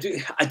 I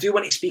do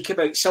want to speak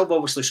about Silva.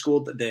 Obviously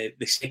scored the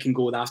second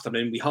goal of the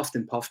afternoon. We huffed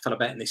and puffed for a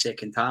bit in the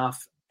second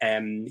half.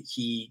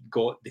 He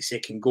got the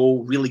second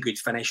goal, really good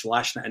finish,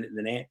 lashing it into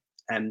the net.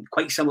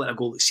 Quite similar to a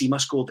goal that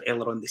Seema scored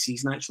earlier on the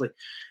season, actually.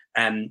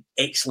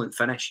 Excellent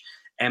finish.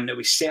 It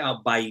was set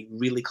up by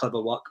really clever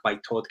work by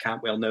Todd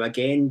Cantwell. Now,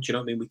 again, do you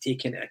know what I mean? We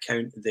take into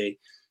account the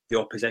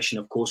opposition,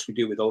 of course, we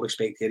do, with all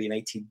respect to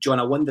United. John,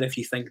 I wonder if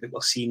you think that we're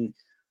seeing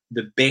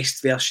the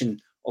best version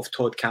of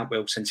Todd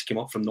Cantwell since he came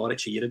up from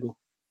Norwich a year ago.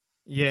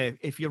 Yeah,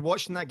 if you're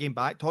watching that game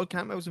back, Todd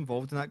Cantwell's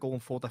involved in that goal on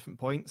 4 different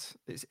points.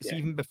 It's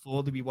even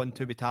before the wee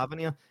 1-2 with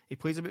Tavernier. He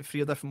plays about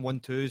 3 different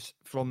 1-2s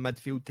from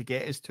midfield to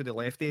get us to the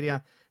left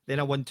area. Then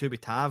a 1-2 with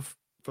Tav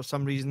for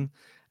some reason,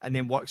 and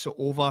then works it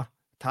over.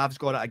 Tav's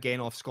got it again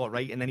off Scott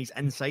Wright, and then he's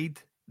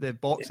inside the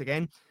box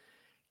again.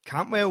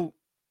 Cantwell,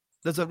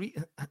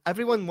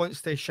 everyone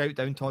wants to shout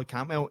down Todd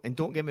Cantwell, and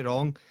don't get me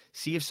wrong,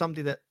 see if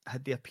somebody that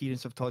had the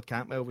appearance of Todd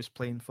Cantwell was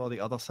playing for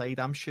the other side,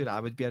 I'm sure I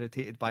would be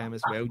irritated by him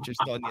as well,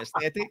 just on the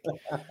aesthetic.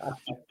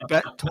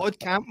 But Todd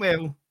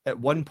Cantwell, at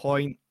one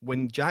point,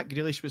 when Jack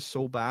Grealish was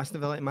sold by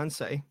Aston Villa to Man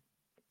City,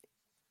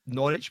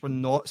 Norwich were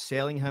not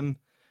selling him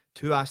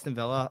to Aston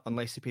Villa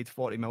unless they paid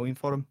 40 million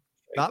for him.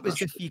 That was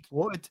the fee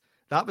quoted.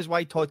 That was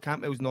why Todd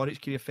Cantwell's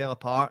Norwich career fell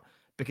apart,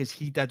 because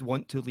he did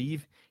want to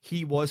leave.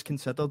 He was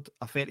considered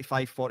a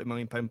 35, 40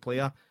 million pound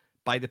player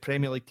by the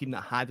Premier League team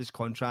that had his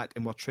contract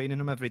and were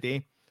training him every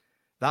day.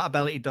 That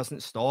ability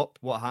doesn't stop.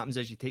 What happens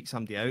is you take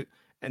somebody out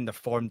and their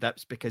form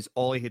dips because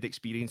all he had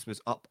experienced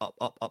was up, up,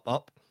 up, up,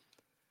 up.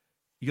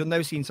 You're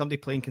now seeing somebody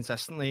playing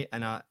consistently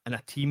in a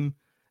team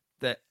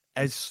that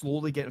is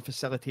slowly getting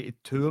facilitated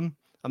to him.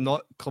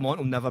 Clement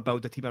will never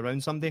build a team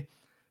around somebody,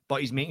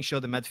 but he's making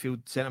sure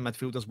the centre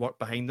midfielders work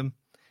behind him.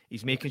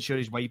 He's making sure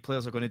his wide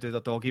players are going to do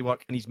their doggy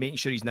work, and he's making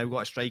sure he's now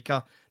got a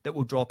striker that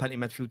will drop into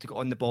midfield to get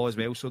on the ball as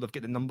well. So they've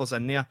got the numbers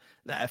in there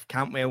that if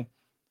Cantwell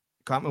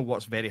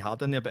works very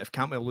hard in there, but if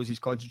Cantwell loses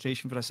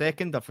concentration for a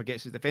second or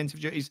forgets his defensive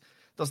duties,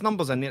 there's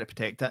numbers in there to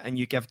protect it, and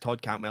you give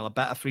Todd Cantwell a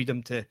bit of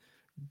freedom to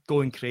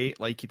go and create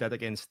like he did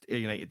against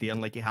United there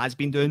and like he has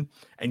been doing,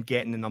 and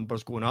getting the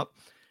numbers going up.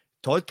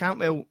 Todd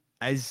Cantwell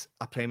is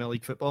a Premier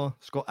League footballer,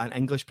 an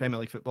English Premier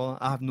League footballer.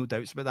 I have no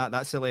doubts about that.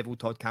 That's the level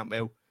Todd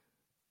Cantwell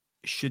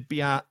should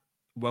be at,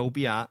 will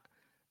be at,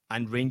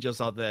 and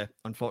Rangers are the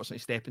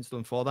unfortunate stepping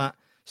stone for that.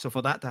 So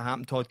for that to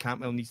happen, Todd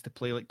Cantwell needs to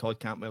play like Todd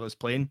Cantwell is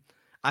playing.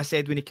 I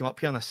said when he came up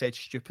here, and I said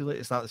stupidly at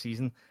the start of the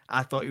season,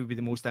 I thought he would be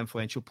the most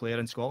influential player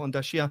in Scotland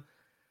this year.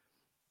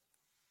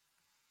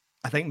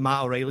 I think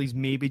Matt O'Reilly's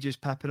maybe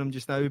just pipping him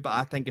just now, but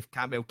I think if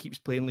Cantwell keeps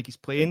playing like he's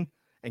playing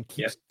and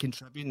keeps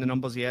contributing the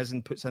numbers he is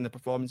and puts in the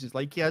performances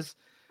like he is,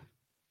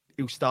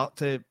 he'll start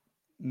to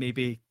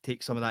maybe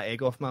take some of that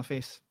egg off my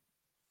face.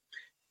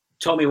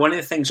 Tommy, one of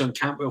the things on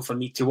Cantwell for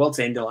me towards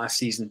the end of last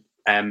season,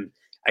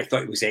 I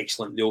thought it was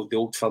excellent. The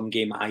old firm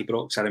game at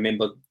Ibrox. I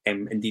remember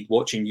indeed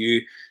watching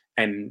you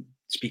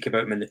speak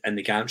about him in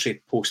the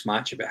gantry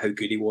post-match about how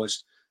good he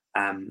was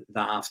that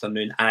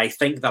afternoon. And I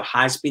think there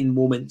has been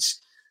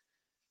moments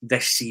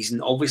this season.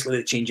 Obviously,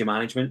 the change of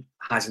management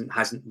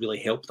hasn't really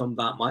helped him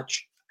that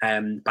much.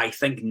 But I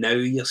think now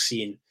you're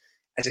seeing,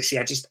 as I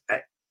say,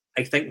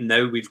 I think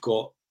now we've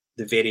got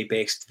the very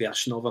best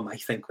version of him. I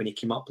think when he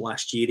came up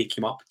last year, he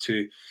came up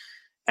to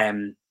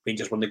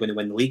Rangers weren't going to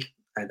win the league.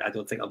 I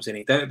don't think there was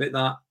any doubt about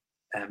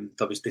that.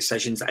 There was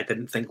decisions that I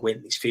didn't think went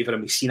in his favour,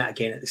 and we've seen it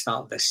again at the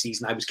start of this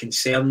season. I was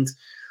concerned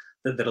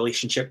that the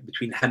relationship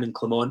between him and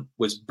Clement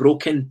was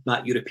broken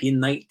that European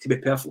night, to be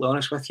perfectly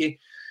honest with you.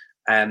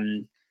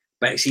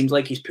 But it seems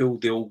like he's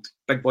pulled the old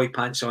big boy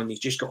pants on. He's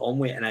just got on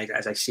with it. And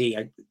as I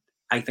say,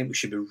 I think we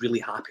should be really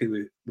happy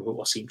with what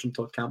we're seeing from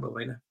Todd Campbell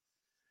right now.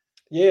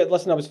 Yeah,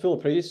 listen, I was full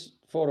of praise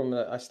for him.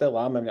 I still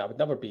am. I mean, I would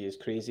never be as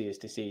crazy as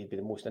to say he'd be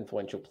the most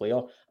influential player.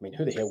 I mean,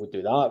 who the hell would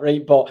do that,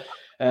 right? But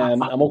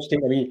I'm also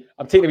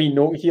taking a wee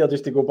note here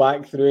just to go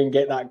back through and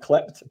get that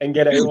clipped and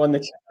get it out on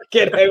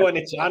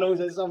the channels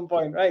at some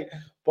point, right?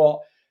 But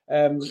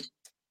I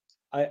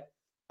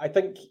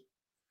think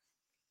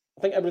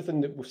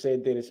everything that we've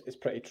said there is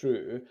pretty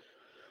true.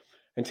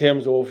 In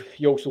terms of,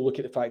 you also look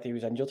at the fact that he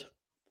was injured.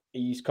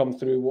 He's come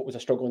through what was a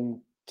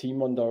struggling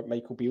team under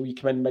Michael Beale. You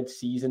come in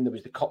mid-season, there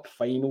was the cup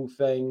final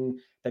thing,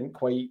 didn't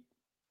quite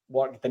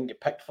work, didn't get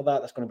picked for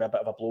that. That's going to be a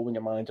bit of a blow when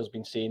your manager's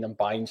been saying I'm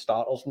buying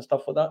starters and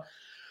stuff like that.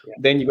 Yeah.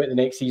 Then you go to the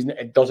next season,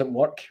 it doesn't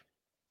work.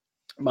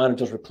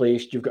 Manager's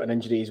replaced, you've got an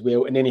injury as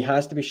well, and then he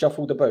has to be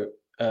shuffled about.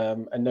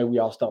 And now we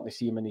are starting to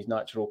see him in his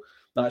natural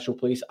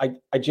place.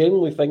 I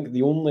genuinely think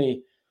the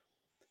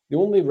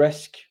only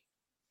risk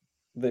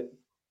that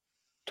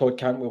Todd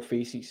Cantwell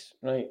faces,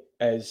 right,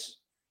 is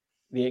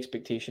the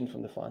expectation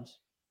from the fans.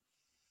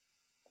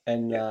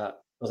 And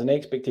there's an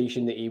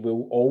expectation that he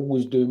will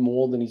always do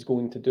more than he's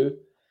going to do.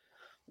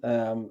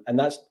 And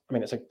that's, I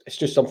mean, it's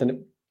just something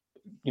that,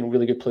 you know,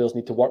 really good players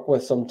need to work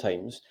with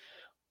sometimes.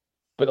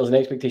 But there's an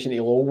expectation that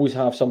he'll always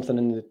have something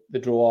in the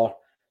drawer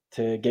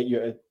to get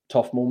you at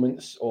tough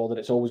moments, or that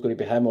it's always going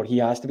to be him, or he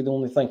has to be the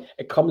only thing.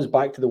 It comes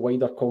back to the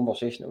wider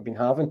conversation that we've been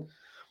having.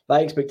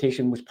 That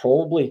expectation was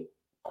probably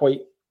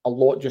quite a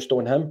lot just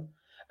on him.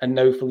 And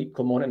now Philippe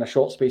Clement, in a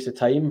short space of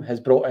time, has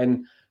brought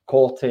in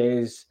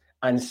Cortes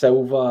and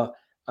Silva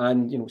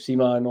and, you know,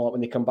 Sima and all that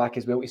when they come back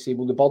as well, to say,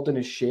 well, the burden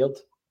is shared,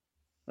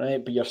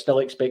 right? But you're still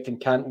expecting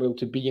Cantwell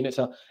to be, and it's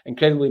an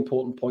incredibly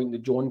important point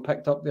that John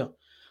picked up there.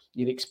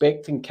 You're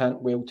expecting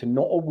Cantwell to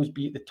not always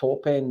be at the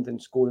top end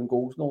and scoring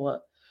goals and all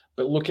that,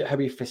 but look at how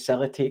he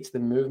facilitates the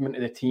movement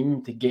of the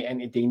team to get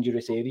into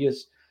dangerous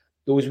areas.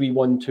 Those wee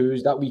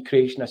 1-2s, that wee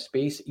creation of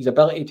space, his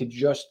ability to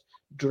just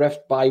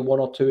drift by one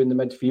or two in the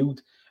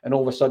midfield, and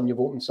all of a sudden you've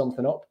opened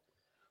something up.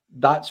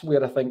 That's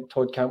where I think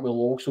Todd Cantwell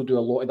will also do a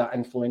lot of that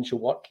influential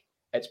work.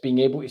 It's being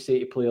able to say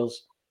to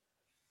players,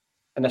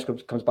 and this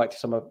comes back to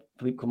some of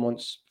Philippe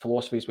Clement's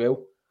philosophy as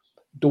well,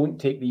 don't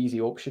take the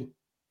easy option.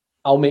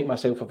 I'll make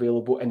myself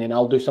available and then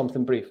I'll do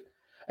something brave.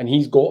 And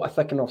he's got a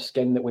thick enough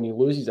skin that when he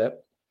loses it,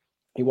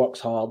 he works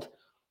hard,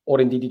 or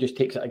indeed he just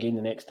takes it again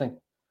the next time.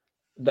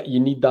 That you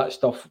need that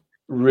stuff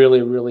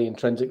really, really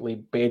intrinsically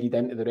bedded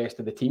into the rest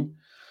of the team.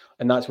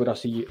 And that's where I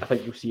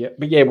think you'll see it.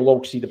 But yeah, we'll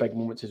all see the big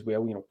moments as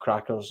well. You know,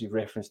 crackers, you've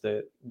referenced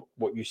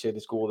what you said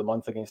is goal of the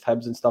month against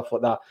Hibs and stuff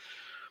like that.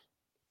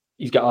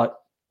 He's got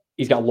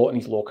a lot in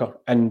his locker.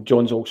 And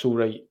John's also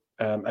right.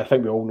 I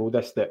think we all know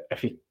this, that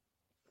if he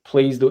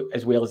plays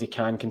as well as he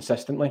can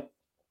consistently,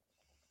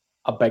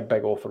 a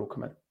big offer will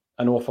come in.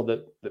 An offer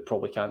that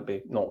probably can't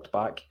be knocked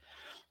back.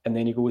 And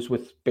then he goes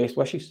with best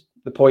wishes.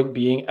 The point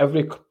being,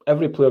 every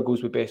player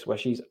goes with best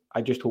wishes.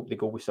 I just hope they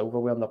go with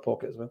silverware in their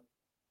pocket as well.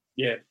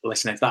 Yeah,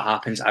 listen, if that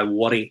happens, I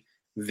worry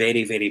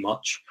very, very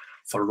much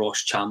for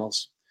Ross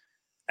Chalmers.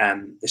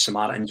 The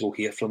Samaritans will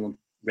hear from him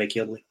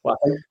regularly. Well,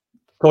 I think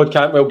Todd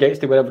Cantwell gets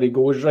to wherever he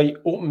goes, right?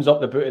 Opens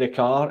up the boot of the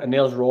car, and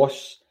there's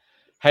Ross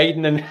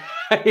hiding in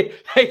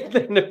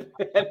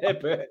the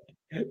boot.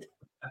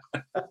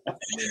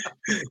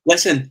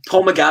 Listen,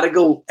 Paul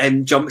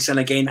McGarrigle jumps in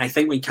again. I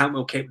think when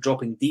Cantwell kept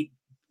dropping deep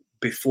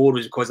before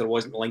was because there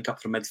wasn't a link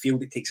up from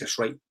midfield. It takes us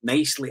right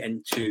nicely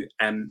into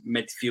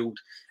midfield.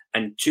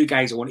 And two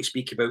guys I want to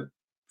speak about.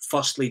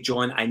 Firstly,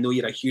 John, I know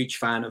you're a huge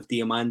fan of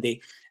Diomande.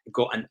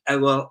 Got an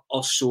hour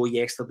or so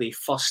yesterday.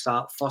 First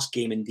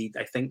game indeed,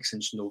 I think,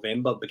 since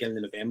November, beginning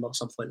of November,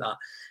 something like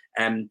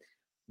that.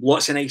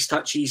 Lots of nice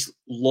touches,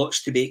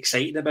 lots to be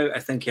excited about,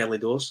 I think, early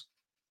doors.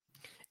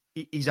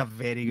 He's a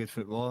very good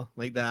footballer.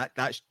 Like that.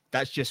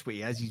 That's just what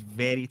he is. He's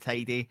very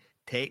tidy,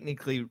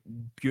 technically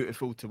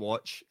beautiful to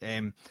watch.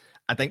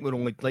 I think we're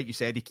only, like you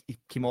said, he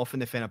came off in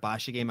the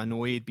Fenerbahce game. I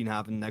know he'd been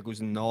having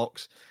niggles and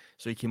knocks.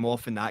 So he came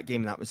off in that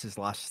game, and that was his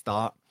last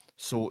start.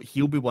 So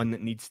he'll be one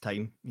that needs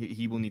time.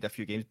 He will need a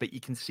few games. But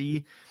you can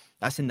see,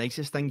 that's the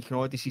nicest thing. You can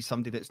already see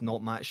somebody that's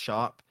not Matt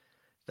Sharp,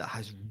 that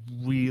has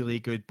really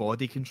good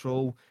body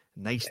control,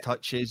 nice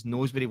touches,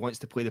 knows where he wants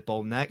to play the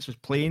ball next. Was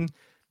playing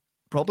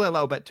probably a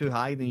little bit too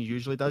high than he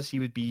usually does. He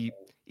would be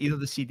either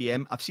the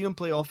CDM. I've seen him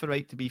play off the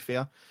right, to be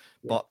fair,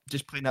 but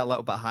just playing that a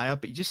little bit higher.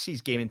 But you just see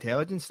his game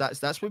intelligence.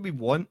 That's what we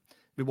want.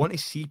 We want to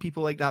see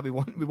people like that. We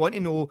want to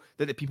know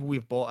that the people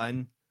we've bought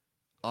in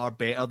are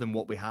better than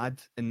what we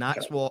had, and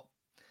that's what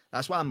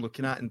I'm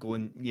looking at and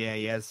going, yeah,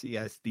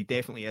 he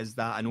definitely is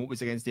that. I know it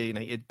was against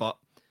United, but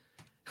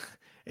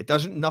it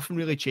doesn't. Nothing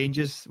really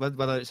changes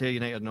whether it's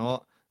United or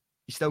not.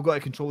 You still got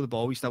to control the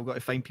ball. You still got to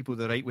find people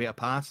the right way to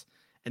pass,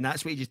 and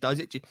that's what he just does.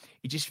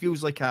 He just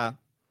feels like a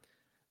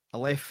a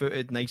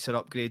left-footed, nicer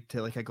upgrade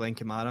to like a Glenn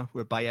Kamara,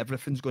 whereby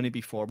everything's going to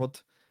be forward,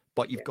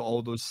 but you've got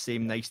all those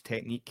same nice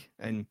technique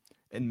and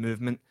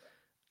movement.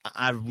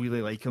 I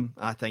really like him.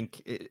 I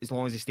think as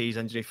long as he stays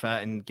injury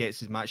fit and gets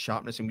his match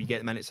sharpness, and we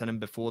get minutes in him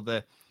before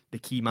the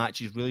key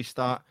matches really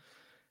start,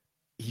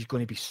 he's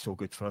going to be so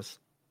good for us.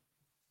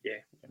 Yeah,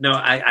 no,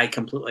 I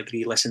completely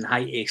agree. Listen,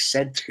 hi to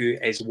Sid, who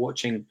is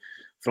watching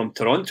from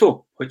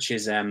Toronto, which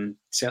is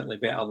certainly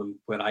better than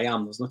where I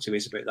am. There's no two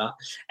ways about that.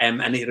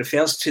 And it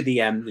refers to the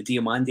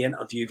Diomande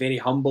interview. Very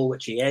humble,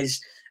 which he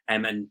is,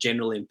 and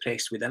generally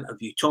impressed with the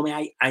interview.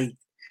 Tommy,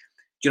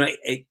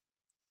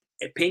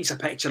 it paints a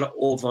picture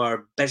of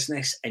our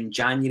business in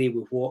January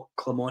with what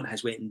Clermont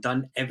has went and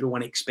done.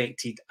 Everyone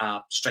expected a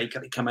striker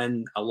to come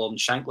in, a Lon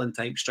Shanklin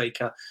type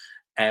striker.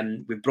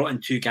 We've brought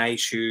in two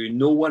guys who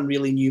no one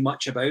really knew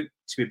much about,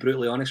 to be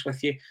brutally honest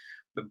with you,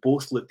 but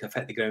both looked to have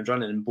hit the ground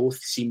running and both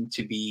seem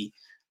to be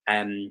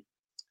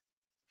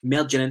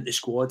merging into the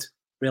squad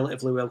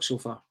relatively well so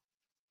far.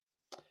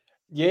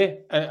 Yeah,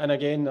 and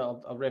again,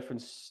 I'll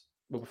reference,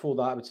 well, before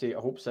that, I would say I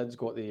hope Sid's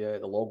got the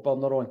log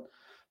burner on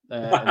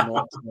and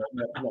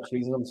not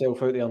freezing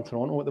himself out there in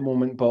Toronto at the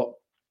moment. But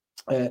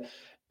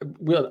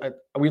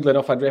weirdly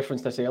enough, I'd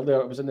referenced this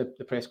earlier. I was in the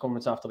press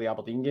conference after the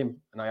Aberdeen game,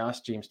 and I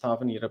asked James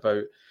Tavernier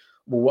about,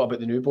 well, what about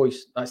the new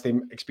boys? That's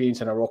them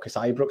experiencing a Raucous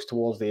Ibrox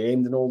towards the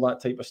end and all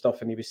that type of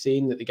stuff. And he was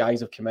saying that the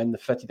guys have come in,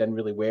 they've fitted in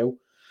really well.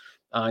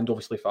 And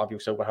obviously Fabio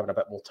Silva having a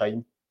bit more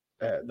time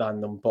than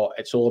them, but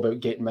it's all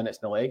about getting minutes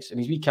in the legs. And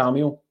his wee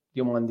cameo,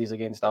 Diomandes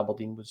against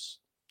Aberdeen, was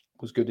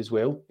good as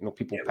well. You know,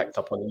 people picked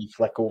up on a wee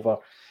flick over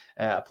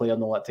a player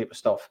and all that type of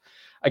stuff.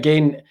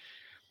 Again,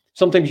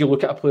 sometimes you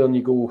look at a player and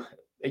you go,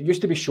 it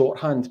used to be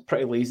shorthand,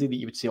 pretty lazy, that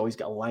you would say, oh, he's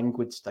got a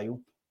languid style.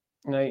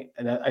 Right?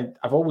 And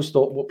I've always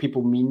thought what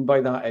people mean by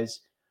that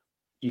is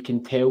you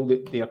can tell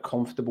that they are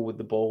comfortable with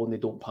the ball and they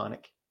don't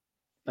panic.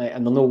 Right?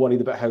 And they're not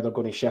worried about how they're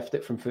going to shift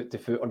it from foot to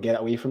foot or get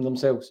it away from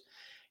themselves.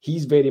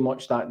 He's very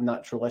much that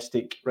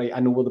naturalistic, right?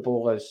 I know where the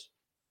ball is.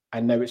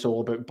 And now it's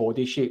all about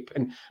body shape.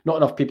 And not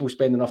enough people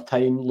spend enough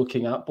time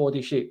looking at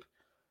body shape,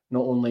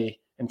 not only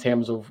in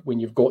terms of when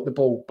you've got the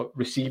ball, but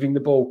receiving the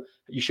ball.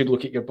 You should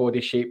look at your body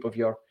shape of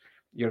your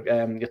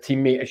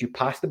teammate as you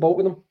pass the ball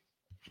to them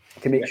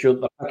to make sure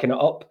they're picking it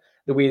up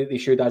the way that they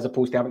should, as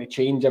opposed to having to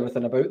change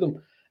everything about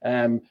them.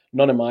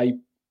 None of my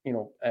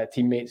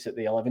teammates at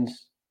the 11s,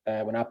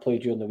 when I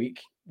played during the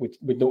week,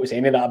 would notice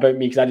any of that about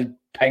me, because I just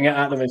ping it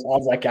at them as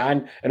hard as I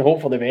can and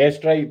hope for the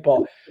best, right?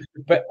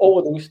 But all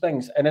of those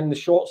things, and in the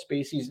short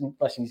spaces,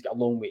 listen, he's got a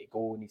long way to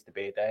go, he needs to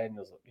bed in.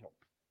 There's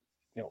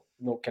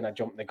not kind of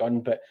jumping the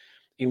gun, but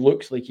he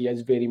looks like he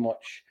is very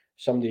much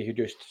somebody who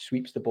just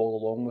sweeps the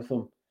ball along with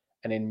him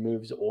and then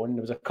moves it on.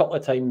 There was a couple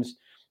of times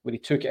where he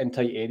took it in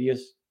tight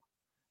areas,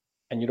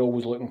 and you're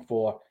always looking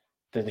for,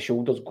 do the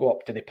shoulders go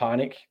up? Do they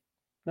panic?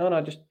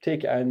 No, just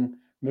take it in,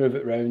 move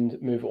it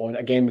round, move it on.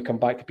 Again, we come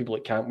back to people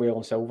like Cantwell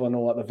and Silva and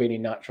all that. They're very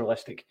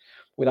naturalistic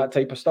with that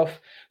type of stuff.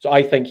 So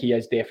I think he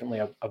is definitely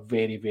a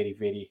very, very,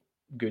 very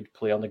good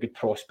player and a good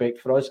prospect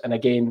for us. And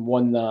again,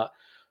 one that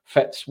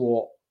fits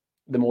what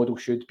the model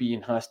should be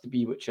and has to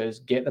be, which is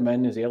get them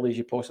in as early as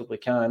you possibly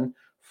can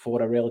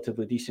for a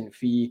relatively decent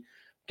fee,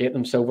 get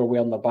them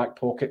silverware in their back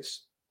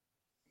pockets,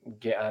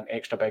 get an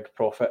extra big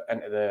profit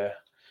into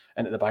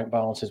the bank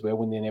balance as well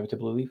when they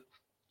inevitably leave.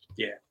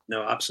 Yeah,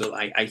 no,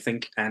 absolutely. I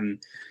think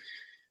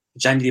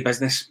January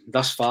business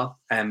thus far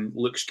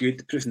looks good.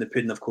 The proof in the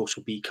pudding, of course,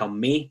 will be come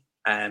May.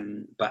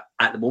 But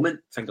at the moment,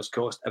 fingers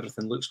crossed,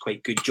 everything looks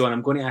quite good. John,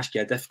 I'm going to ask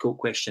you a difficult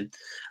question.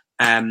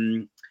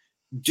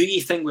 Do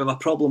you think we have a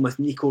problem with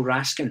Nico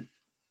Raskin?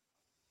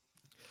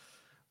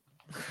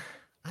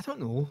 I don't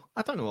know.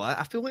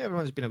 I feel like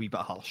everyone's been a wee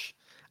bit harsh.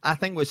 I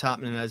think what's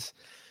happening is,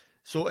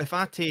 so if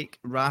I take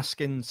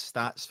Raskin's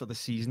stats for the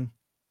season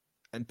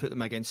and put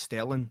them against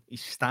Sterling,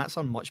 his stats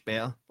are much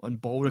better on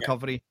ball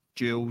recovery,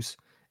 duels,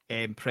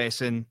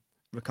 pressing,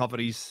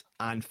 recoveries,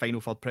 and final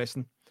third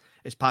pressing.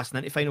 His passing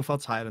into final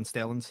third's higher than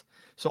Sterling's.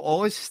 So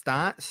all his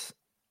stats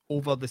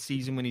over the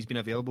season when he's been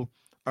available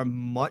are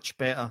much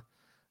better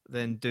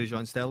than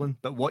Dujon Sterling.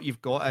 But what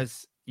you've got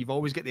is, you've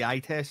always got the eye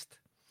test.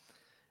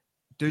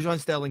 Dujon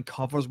Sterling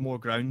covers more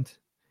ground.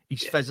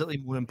 He's physically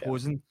more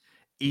imposing.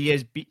 He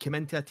has come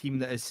into a team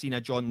that has seen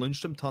a John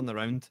Lundstrom turn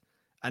around,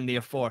 and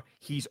therefore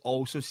he's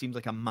also seems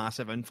like a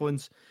massive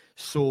influence.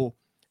 So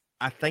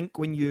I think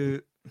when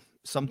you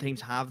sometimes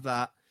have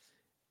that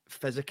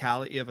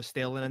physicality of a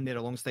Sterling in there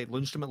alongside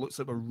Lundstrom, it looks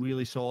like we're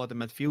really solid in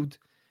midfield.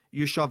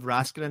 You shove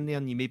Raskin in there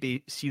and you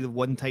maybe see the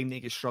one time that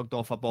he gets shrugged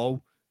off a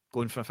ball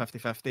going for a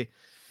 50-50.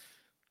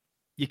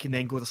 You can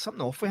then go, there's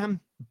something off with him.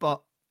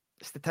 But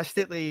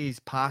statistically, his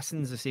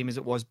passing's the same as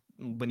it was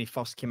when he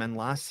first came in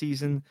last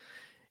season.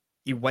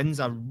 He wins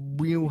a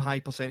real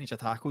high percentage of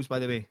tackles, by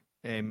the way,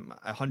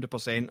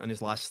 100% on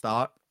his last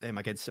start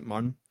against St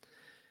Mirren.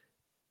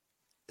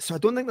 So I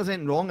don't think there's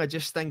anything wrong. I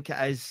just think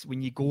it is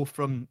when you go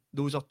from,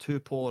 those are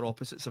two polar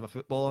opposites of a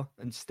footballer,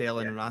 and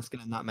Sterling and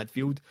Raskin in that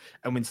midfield.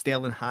 And when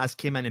Sterling has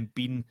came in and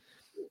been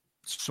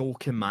so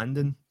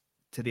commanding,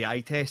 to the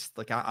eye test.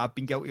 Like I've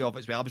been guilty of it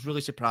as well. I was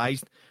really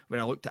surprised when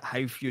I looked at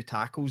how few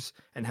tackles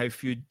and how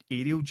few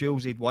aerial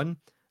duels he'd won.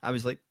 I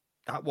was like,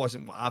 that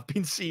wasn't what I've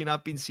been seeing.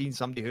 I've been seeing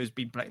somebody who's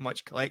been pretty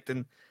much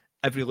collecting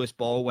every loose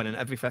ball, winning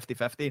every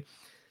 50-50.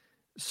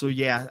 So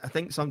yeah, I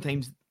think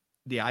sometimes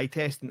the eye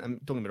test,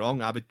 and don't get me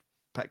wrong, I would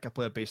pick a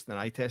player based on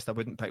an eye test. I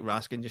wouldn't pick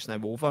Raskin just now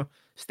over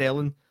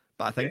Sterling.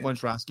 But I think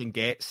once Raskin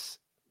gets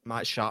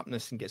match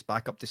sharpness and gets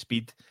back up to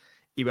speed,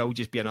 he will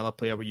just be another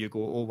player where you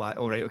go, oh,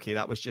 all right, okay,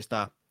 that was just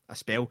a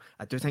spell.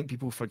 I do think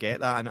people forget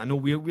that, and I know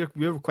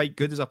we're quite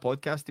good as a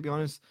podcast, to be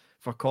honest,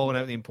 for calling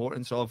out the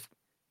importance of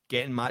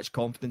getting match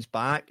confidence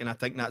back, and I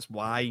think that's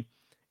why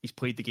he's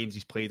played the games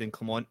he's played in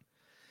Clermont.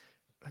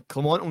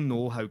 Clermont will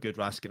know how good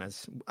Raskin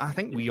is. I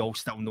think we all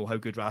still know how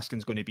good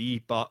Raskin's going to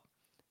be, but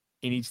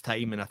he needs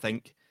time, and I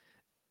think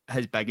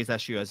his biggest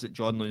issue is that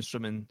John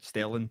Lundstrom and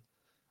Sterling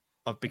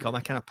have become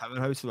a kind of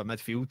powerhouse of a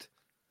midfield.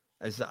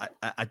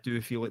 I do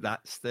feel like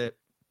that's the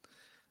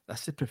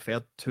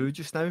preferred two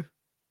just now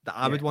that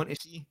I would want to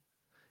see,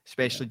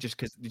 especially just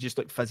because they just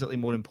look physically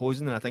more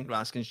imposing, and I think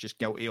Raskin's just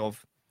guilty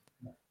of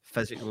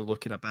physically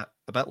looking a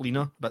bit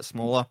leaner, a bit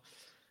smaller,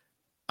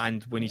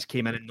 and when he's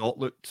came in and not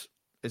looked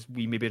as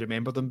we maybe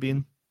remember them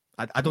being,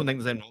 I don't think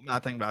there's anything wrong. I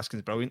think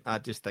Raskin's brilliant. I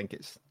just think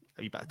it's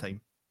a wee bit of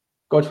time.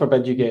 God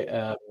forbid you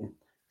get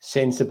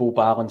sensible,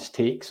 balanced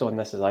takes on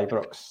this as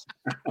Ibrox.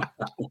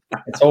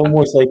 It's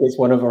almost like it's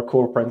one of our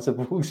core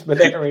principles, but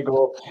there we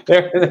go.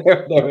 There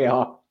we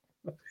are.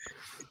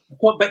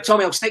 Well, but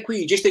Tommy, I'll stick with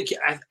you. Just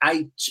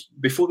I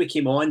before we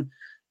came on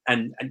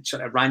and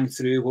sort of ran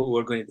through what we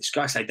were going to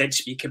discuss, I did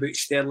speak about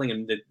Sterling,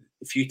 and the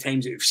few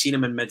times that we've seen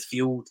him in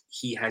midfield,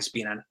 he has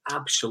been an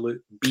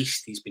absolute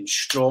beast. He's been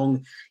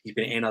strong, he's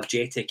been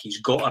energetic, he's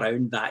got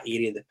around that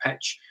area of the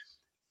pitch,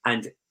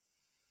 and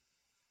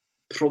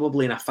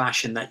probably in a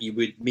fashion that you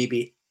would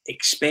maybe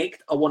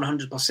expect a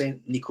 100%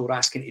 Nico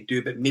Raskin to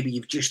do, but maybe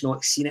you've just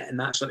not seen it in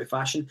that sort of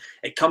fashion.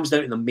 It comes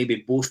down to them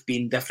maybe both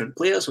being different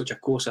players, which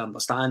of course I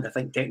understand. I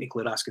think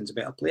technically Raskin's a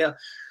better player,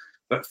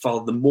 but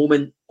for the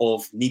moment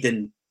of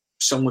needing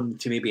someone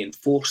to maybe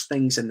enforce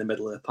things in the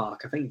middle of the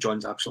park, I think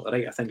John's absolutely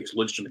right. I think it's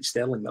Lundstrom and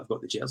Sterling that have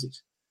got the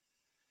jerseys.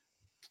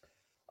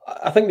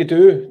 I think they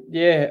do,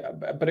 yeah,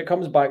 but it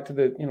comes back to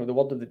the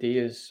word of the day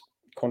is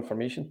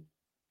confirmation.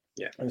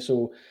 Yeah. And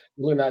so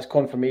looking at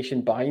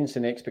confirmation, bias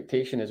and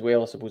expectation as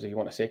well, I suppose, if you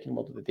want a second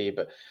word of the day.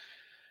 But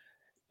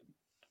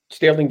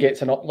Sterling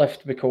gets an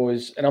uplift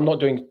because, and I'm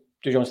not doing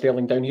John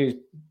Sterling down here, he's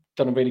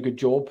done a very good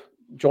job.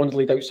 John's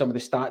laid out some of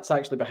the stats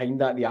actually behind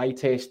that, the eye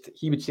test.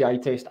 He would say eye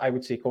test, I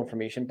would say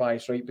confirmation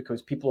bias, right?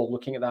 Because people are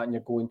looking at that and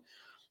you're going,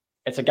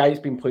 it's a guy that's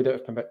been played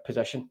out of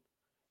position.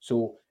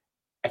 So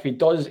if he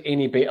does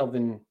any better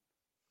than,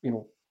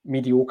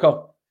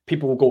 mediocre,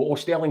 people will go, oh,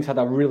 Sterling's had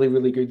a really,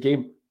 really good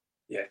game.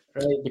 Yeah.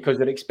 Right? Because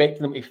they're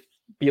expecting him to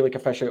be like a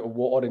fish out of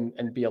water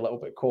and be a little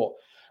bit caught.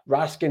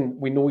 Raskin,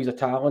 we know he's a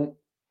talent.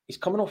 He's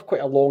coming off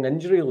quite a long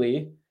injury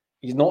lay.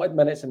 He's not had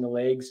minutes in the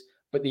legs,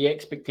 but the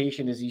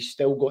expectation is he's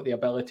still got the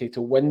ability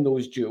to win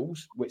those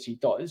duels, which he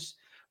does,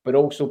 but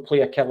also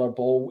play a killer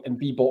ball and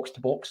be box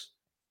to box.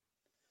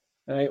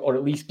 Right? Or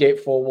at least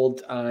get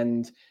forward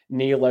and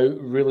nail out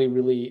really,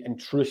 really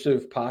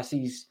intrusive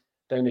passes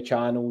down the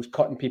channels,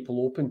 cutting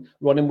people open,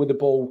 running with the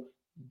ball,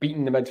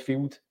 beating the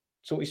midfield,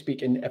 so to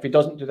speak. And if he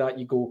doesn't do that,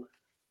 you go,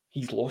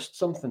 he's lost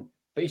something.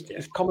 But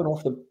he's coming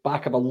off the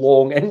back of a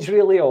long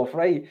injury layoff,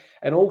 right?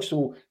 And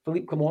also,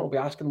 Philippe Clement will be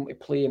asking him to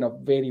play in a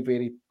very,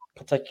 very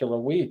particular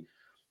way,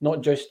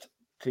 not just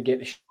to get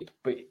the shape,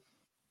 but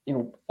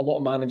a lot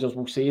of managers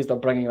will say as they're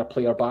bringing a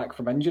player back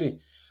from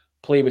injury,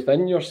 play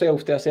within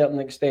yourself to a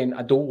certain extent.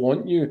 I don't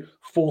want you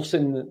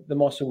forcing the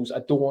muscles. I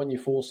don't want you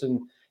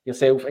forcing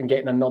yourself and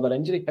getting another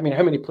injury. I mean,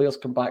 how many players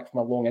come back from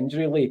a long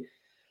injury lay?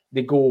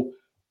 They go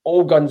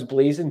all guns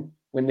blazing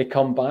when they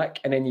come back,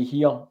 and then you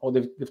hear, oh,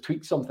 they've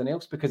tweaked something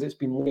else because it's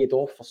been laid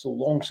off for so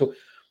long. So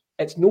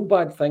it's no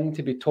bad thing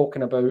to be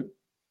talking about.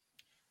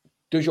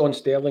 Dujon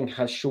Sterling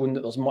has shown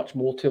that there's much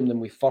more to him than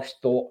we first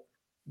thought.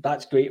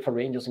 That's great for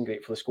Rangers and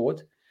great for the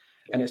squad.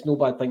 And it's no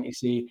bad thing to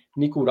say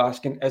Nico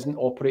Raskin isn't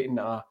operating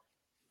at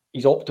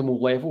his optimal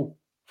level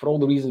for all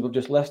the reasons we've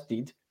just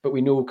listed, but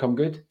we know will come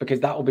good because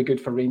that will be good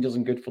for Rangers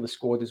and good for the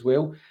squad as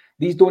well.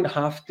 These don't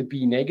have to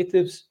be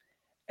negatives.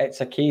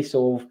 It's a case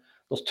of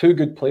there's two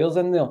good players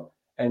in there,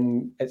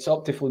 and it's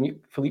up to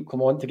Philippe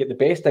Clement to get the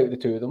best out of the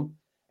two of them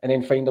and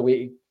then find a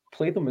way to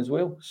play them as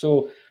well.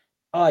 So,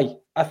 I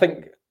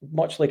think,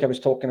 much like I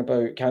was talking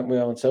about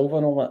Cantwell and Silva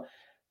and all that,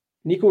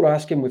 Nico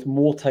Raskin with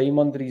more time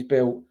under his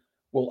belt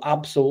will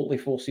absolutely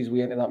force his way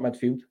into that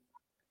midfield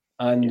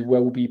and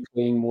will be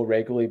playing more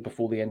regularly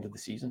before the end of the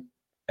season.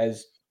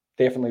 Is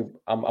definitely,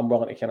 I'm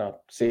willing to kind of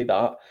say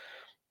that.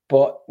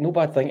 But no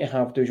bad thing to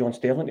have Dujon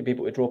Sterling to be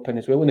able to drop in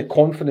as well, and the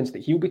confidence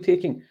that he'll be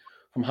taking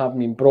from having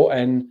been brought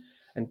in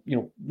and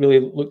really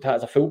looked at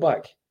as a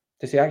fullback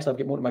to say, actually, I've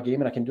got more to my game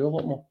and I can do a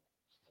lot more.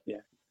 Yeah.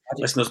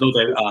 Listen, there's no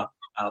doubt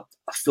a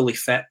fully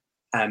fit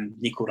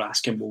Nico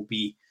Raskin will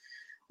be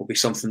will be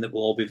something that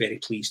we'll all be very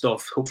pleased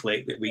of.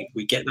 Hopefully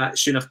we get that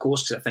soon, of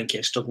course, because I think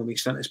it's struggling with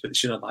his fitness, but the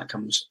sooner that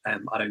comes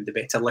around, the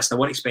better. Listen, I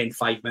want to spend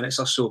 5 minutes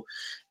or so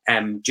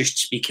just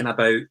speaking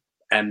about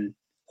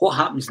what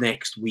happens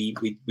next. We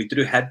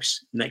drew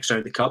Hibs next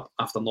round of the Cup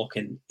after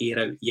knocking Ayr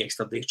out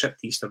yesterday, trip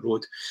to Easter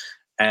Road.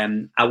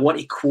 I want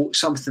to quote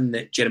something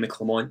that Jeremy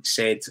Clement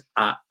said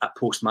at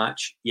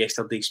post-match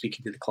yesterday,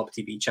 speaking to the Club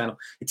TV channel.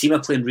 The team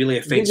are playing really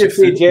offensive. Did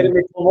you say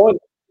Jeremy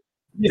Clement?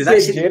 You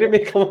said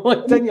Jeremy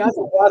Clement, didn't you? That's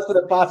the last one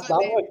that passed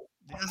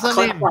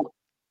that one.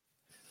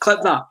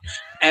 Clip that.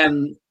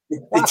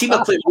 The team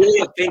are playing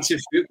really offensive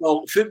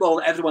football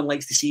that everyone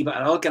likes to see, but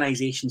our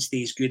organisation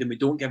stays good and we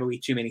don't give away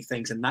too many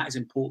things, and that is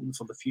important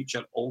for the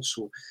future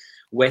also.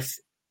 With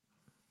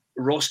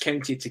Ross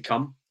County to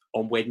come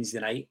on Wednesday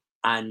night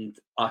and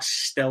us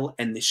still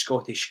in the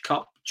Scottish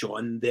Cup,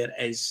 John, there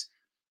is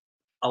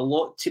a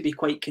lot to be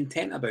quite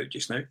content about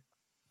just now.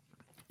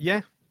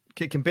 Yeah,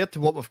 compared to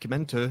what we've come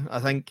into, I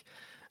think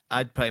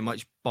I'd pretty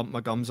much bumped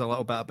my gums a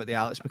little bit about the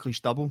Alex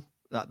McLeish double.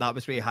 That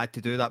was what he had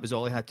to do. That was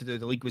all he had to do.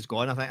 The league was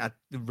gone. I think I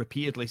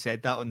repeatedly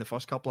said that on the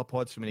first couple of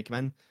pods from when he came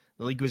in.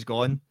 The league was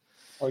gone.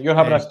 Oh, you're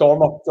having a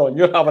stormer, John.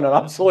 You're having an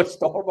absolute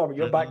stormer with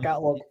your back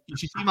catalogue. You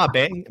should see my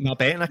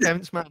betting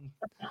accounts, man.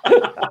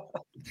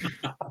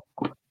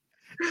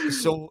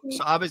 So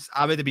I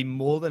would have been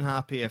more than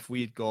happy if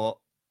we'd got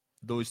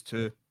those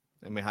two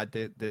and we had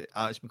the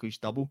Alex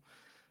McLeish double.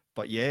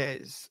 But yeah,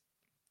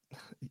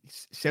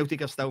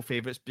 Celtic are still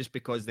favourites just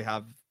because they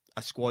have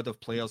a squad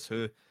of players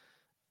who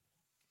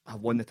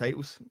have won the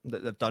titles,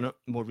 that they've done it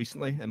more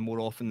recently and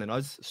more often than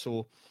us.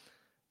 So,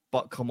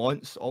 but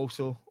Clement's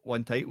also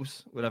won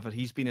titles wherever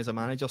he's been as a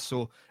manager.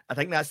 So I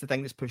think that's the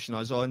thing that's pushing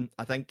us on.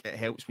 I think it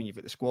helps when you've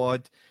got the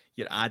squad,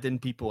 you're adding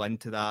people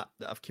into that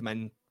have come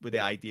in with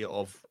the idea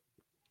of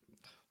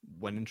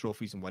winning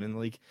trophies and winning the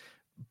league.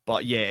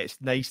 But yeah,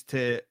 it's nice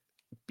to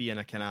be in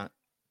a kind of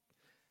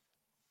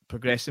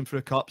progressing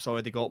through cups.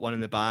 Already got one in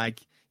the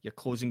bag. You're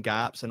closing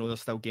gaps. I know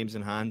there's still games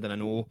in hand, and I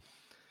know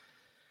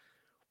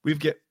we've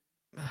got,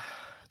 I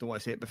don't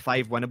want to say it, but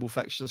 5 winnable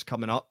fixtures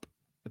coming up.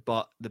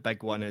 But the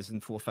big one is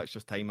in 4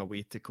 fixtures time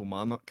away to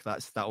Kilmarnock.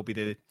 That'll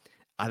be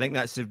I think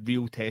that's the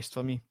real test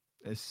for me.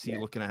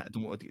 Looking at it, I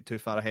don't want to get too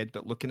far ahead,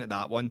 but looking at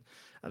that one,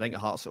 I think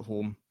Hearts at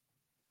home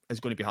is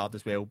going to be hard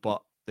as well.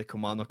 But the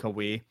Kilmarnock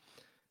away,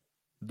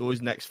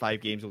 those next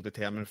 5 games will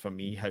determine for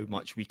me how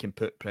much we can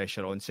put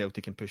pressure on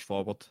Celtic and push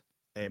forward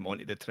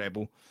onto the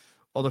treble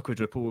or the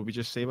quadruple. Will we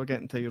just say we're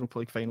getting to Europa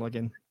League final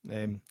again?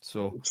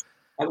 So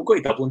I will go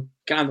to Dublin.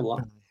 Can't handle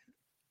that.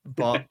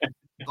 But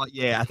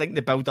yeah, I think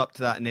the build up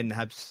to that and then the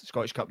Hibs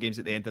Scottish Cup games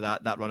at the end of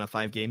that run of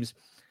 5 games,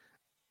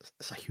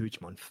 it's a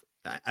huge month.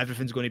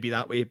 Everything's going to be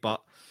that way,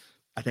 but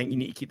I think you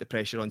need to keep the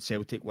pressure on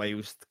Celtic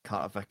whilst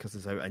Carter Vickers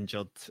is out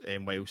injured,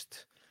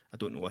 whilst I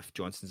don't know if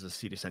Johnson's a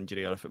serious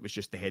injury or if it was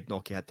just the head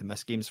knock he had to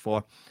miss games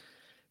for.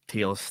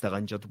 Taylor's still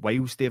injured.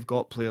 Whilst they've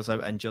got players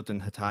out injured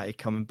and Hatate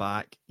coming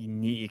back, you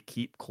need to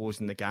keep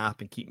closing the gap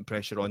and keeping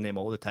pressure on them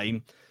all the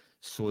time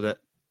so that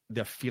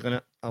they're feeling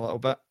it a little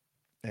bit.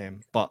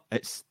 But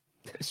it's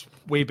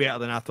way better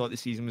than I thought the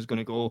season was going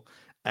to go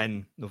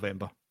in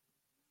November.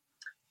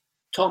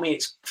 Tommy,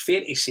 it's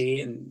fair to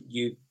say, and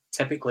you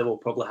typically will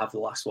probably have the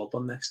last word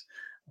on this,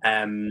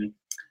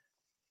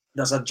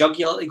 there's a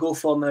jugular to go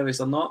for now, is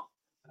there not?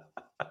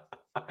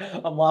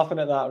 I'm laughing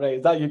at that, right?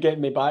 Is that you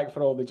getting me back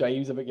for all the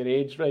jives about your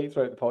age, right,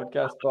 throughout the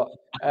podcast?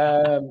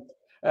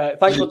 But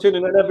thanks for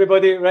tuning in,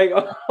 everybody. Right,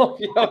 off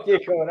you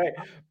go, right?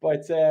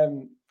 But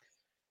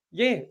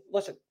yeah,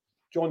 listen,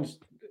 John's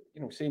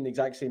saying the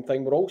exact same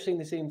thing. We're all saying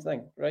the same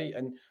thing, right?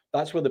 And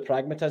that's where the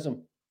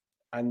pragmatism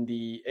and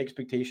the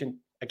expectation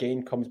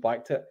again comes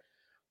back to it.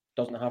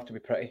 Doesn't have to be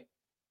pretty.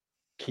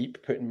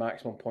 Keep putting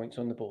maximum points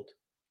on the board.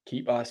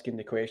 Keep asking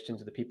the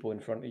questions of the people in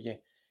front of you.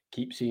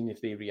 Keep seeing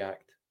if they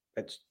react.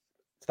 It's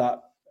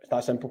that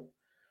simple,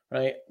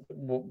 right?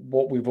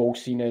 What we've all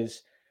seen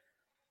is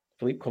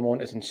Philippe Clement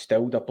has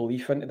instilled a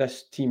belief into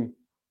this team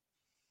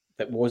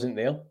that wasn't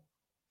there,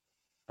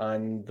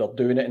 and they're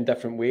doing it in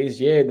different ways.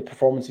 Yeah, the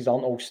performances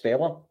aren't all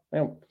stellar.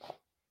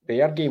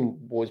 Their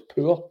game was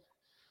poor,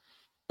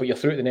 but you're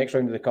through to the next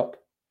round of the cup.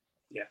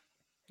 Yeah,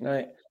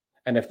 right.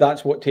 And if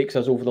that's what takes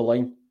us over the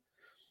line,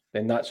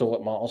 then that's all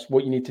that matters.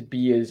 What you need to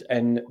be is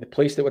in the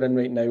place that we're in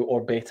right now,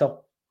 or better,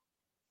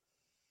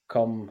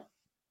 come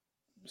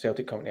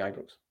Celtic come to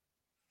Ibrox.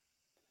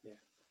 Yeah.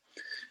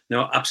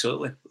 No,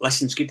 absolutely.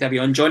 Listen, it's good to have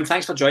you on. John,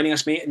 thanks for joining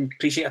us, mate, and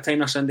appreciate your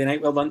time on Sunday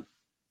night. Well done.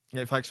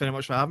 Yeah, thanks very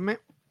much for having me.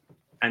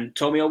 And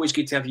Tommy, always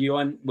good to have you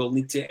on. We'll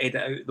need to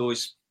edit out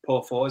those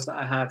paw-faws that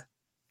I had.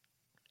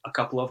 A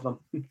couple of them.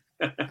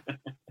 I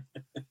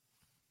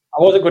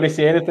wasn't going to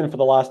say anything for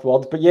the last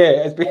words, but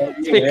yeah, it's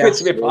been good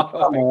to be part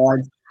of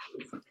it.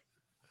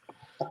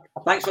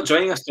 Thanks for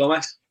joining us,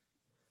 Thomas.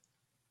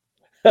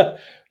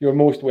 You're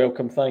most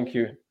welcome. Thank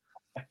you.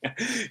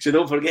 So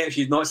don't forget, if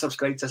you've not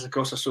subscribed to us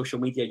across our social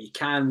media, you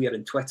can. We are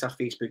on Twitter,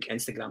 Facebook,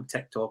 Instagram,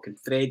 TikTok, and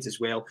Threads as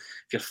well.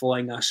 If you're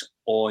following us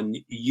on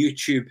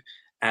YouTube,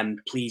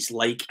 Please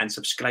like and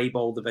subscribe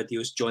all the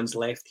videos. John's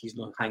left. He's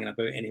not hanging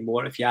about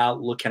anymore. If you are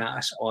looking at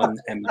us on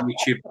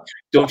YouTube,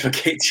 don't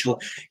forget to,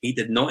 he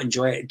did not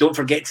enjoy it. Don't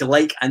forget to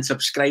like and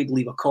subscribe,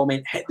 leave a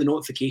comment, hit the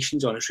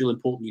notifications on. It's really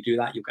important you do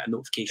that. You'll get a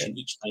notification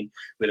each time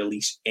we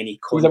release any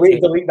content.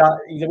 He's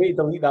away to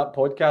delete that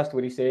podcast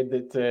where he said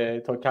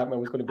that Todd Campbell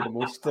was going to be the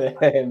most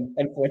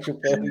influential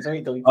player. He's away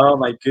to delete Oh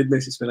my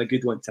goodness, it's been a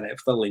good one tonight. I've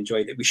thoroughly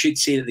enjoyed it. We should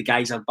say that the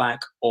guys are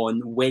back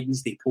on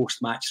Wednesday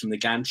post-match from the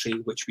gantry,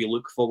 which we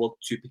look forward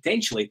to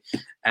potentially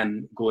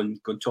going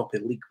top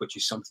of the league, which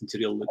is something to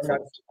really look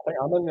forward to. I think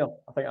I'm in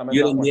there.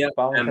 You're in there.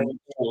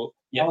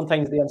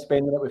 Valentine's Day, I'm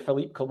spending it with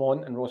Philippe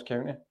Clement in Ross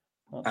County.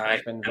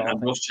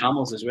 And Ross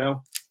Chalmers as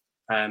well.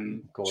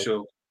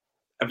 So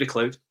every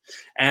cloud.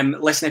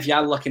 Listen, if you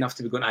are lucky enough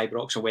to be going to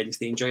Ibrox on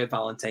Wednesday, enjoy your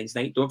Valentine's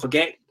night. Don't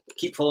forget,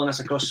 keep following us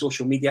across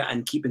social media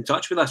and keep in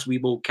touch with us. We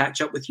will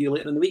catch up with you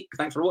later in the week.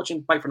 Thanks for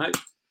watching. Bye for now.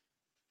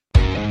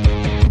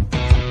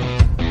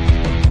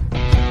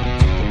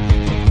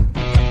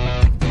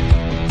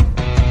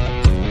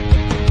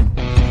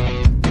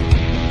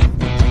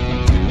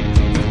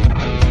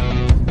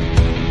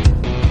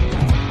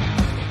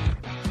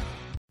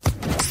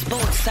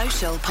 Sports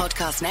Social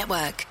Podcast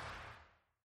Network.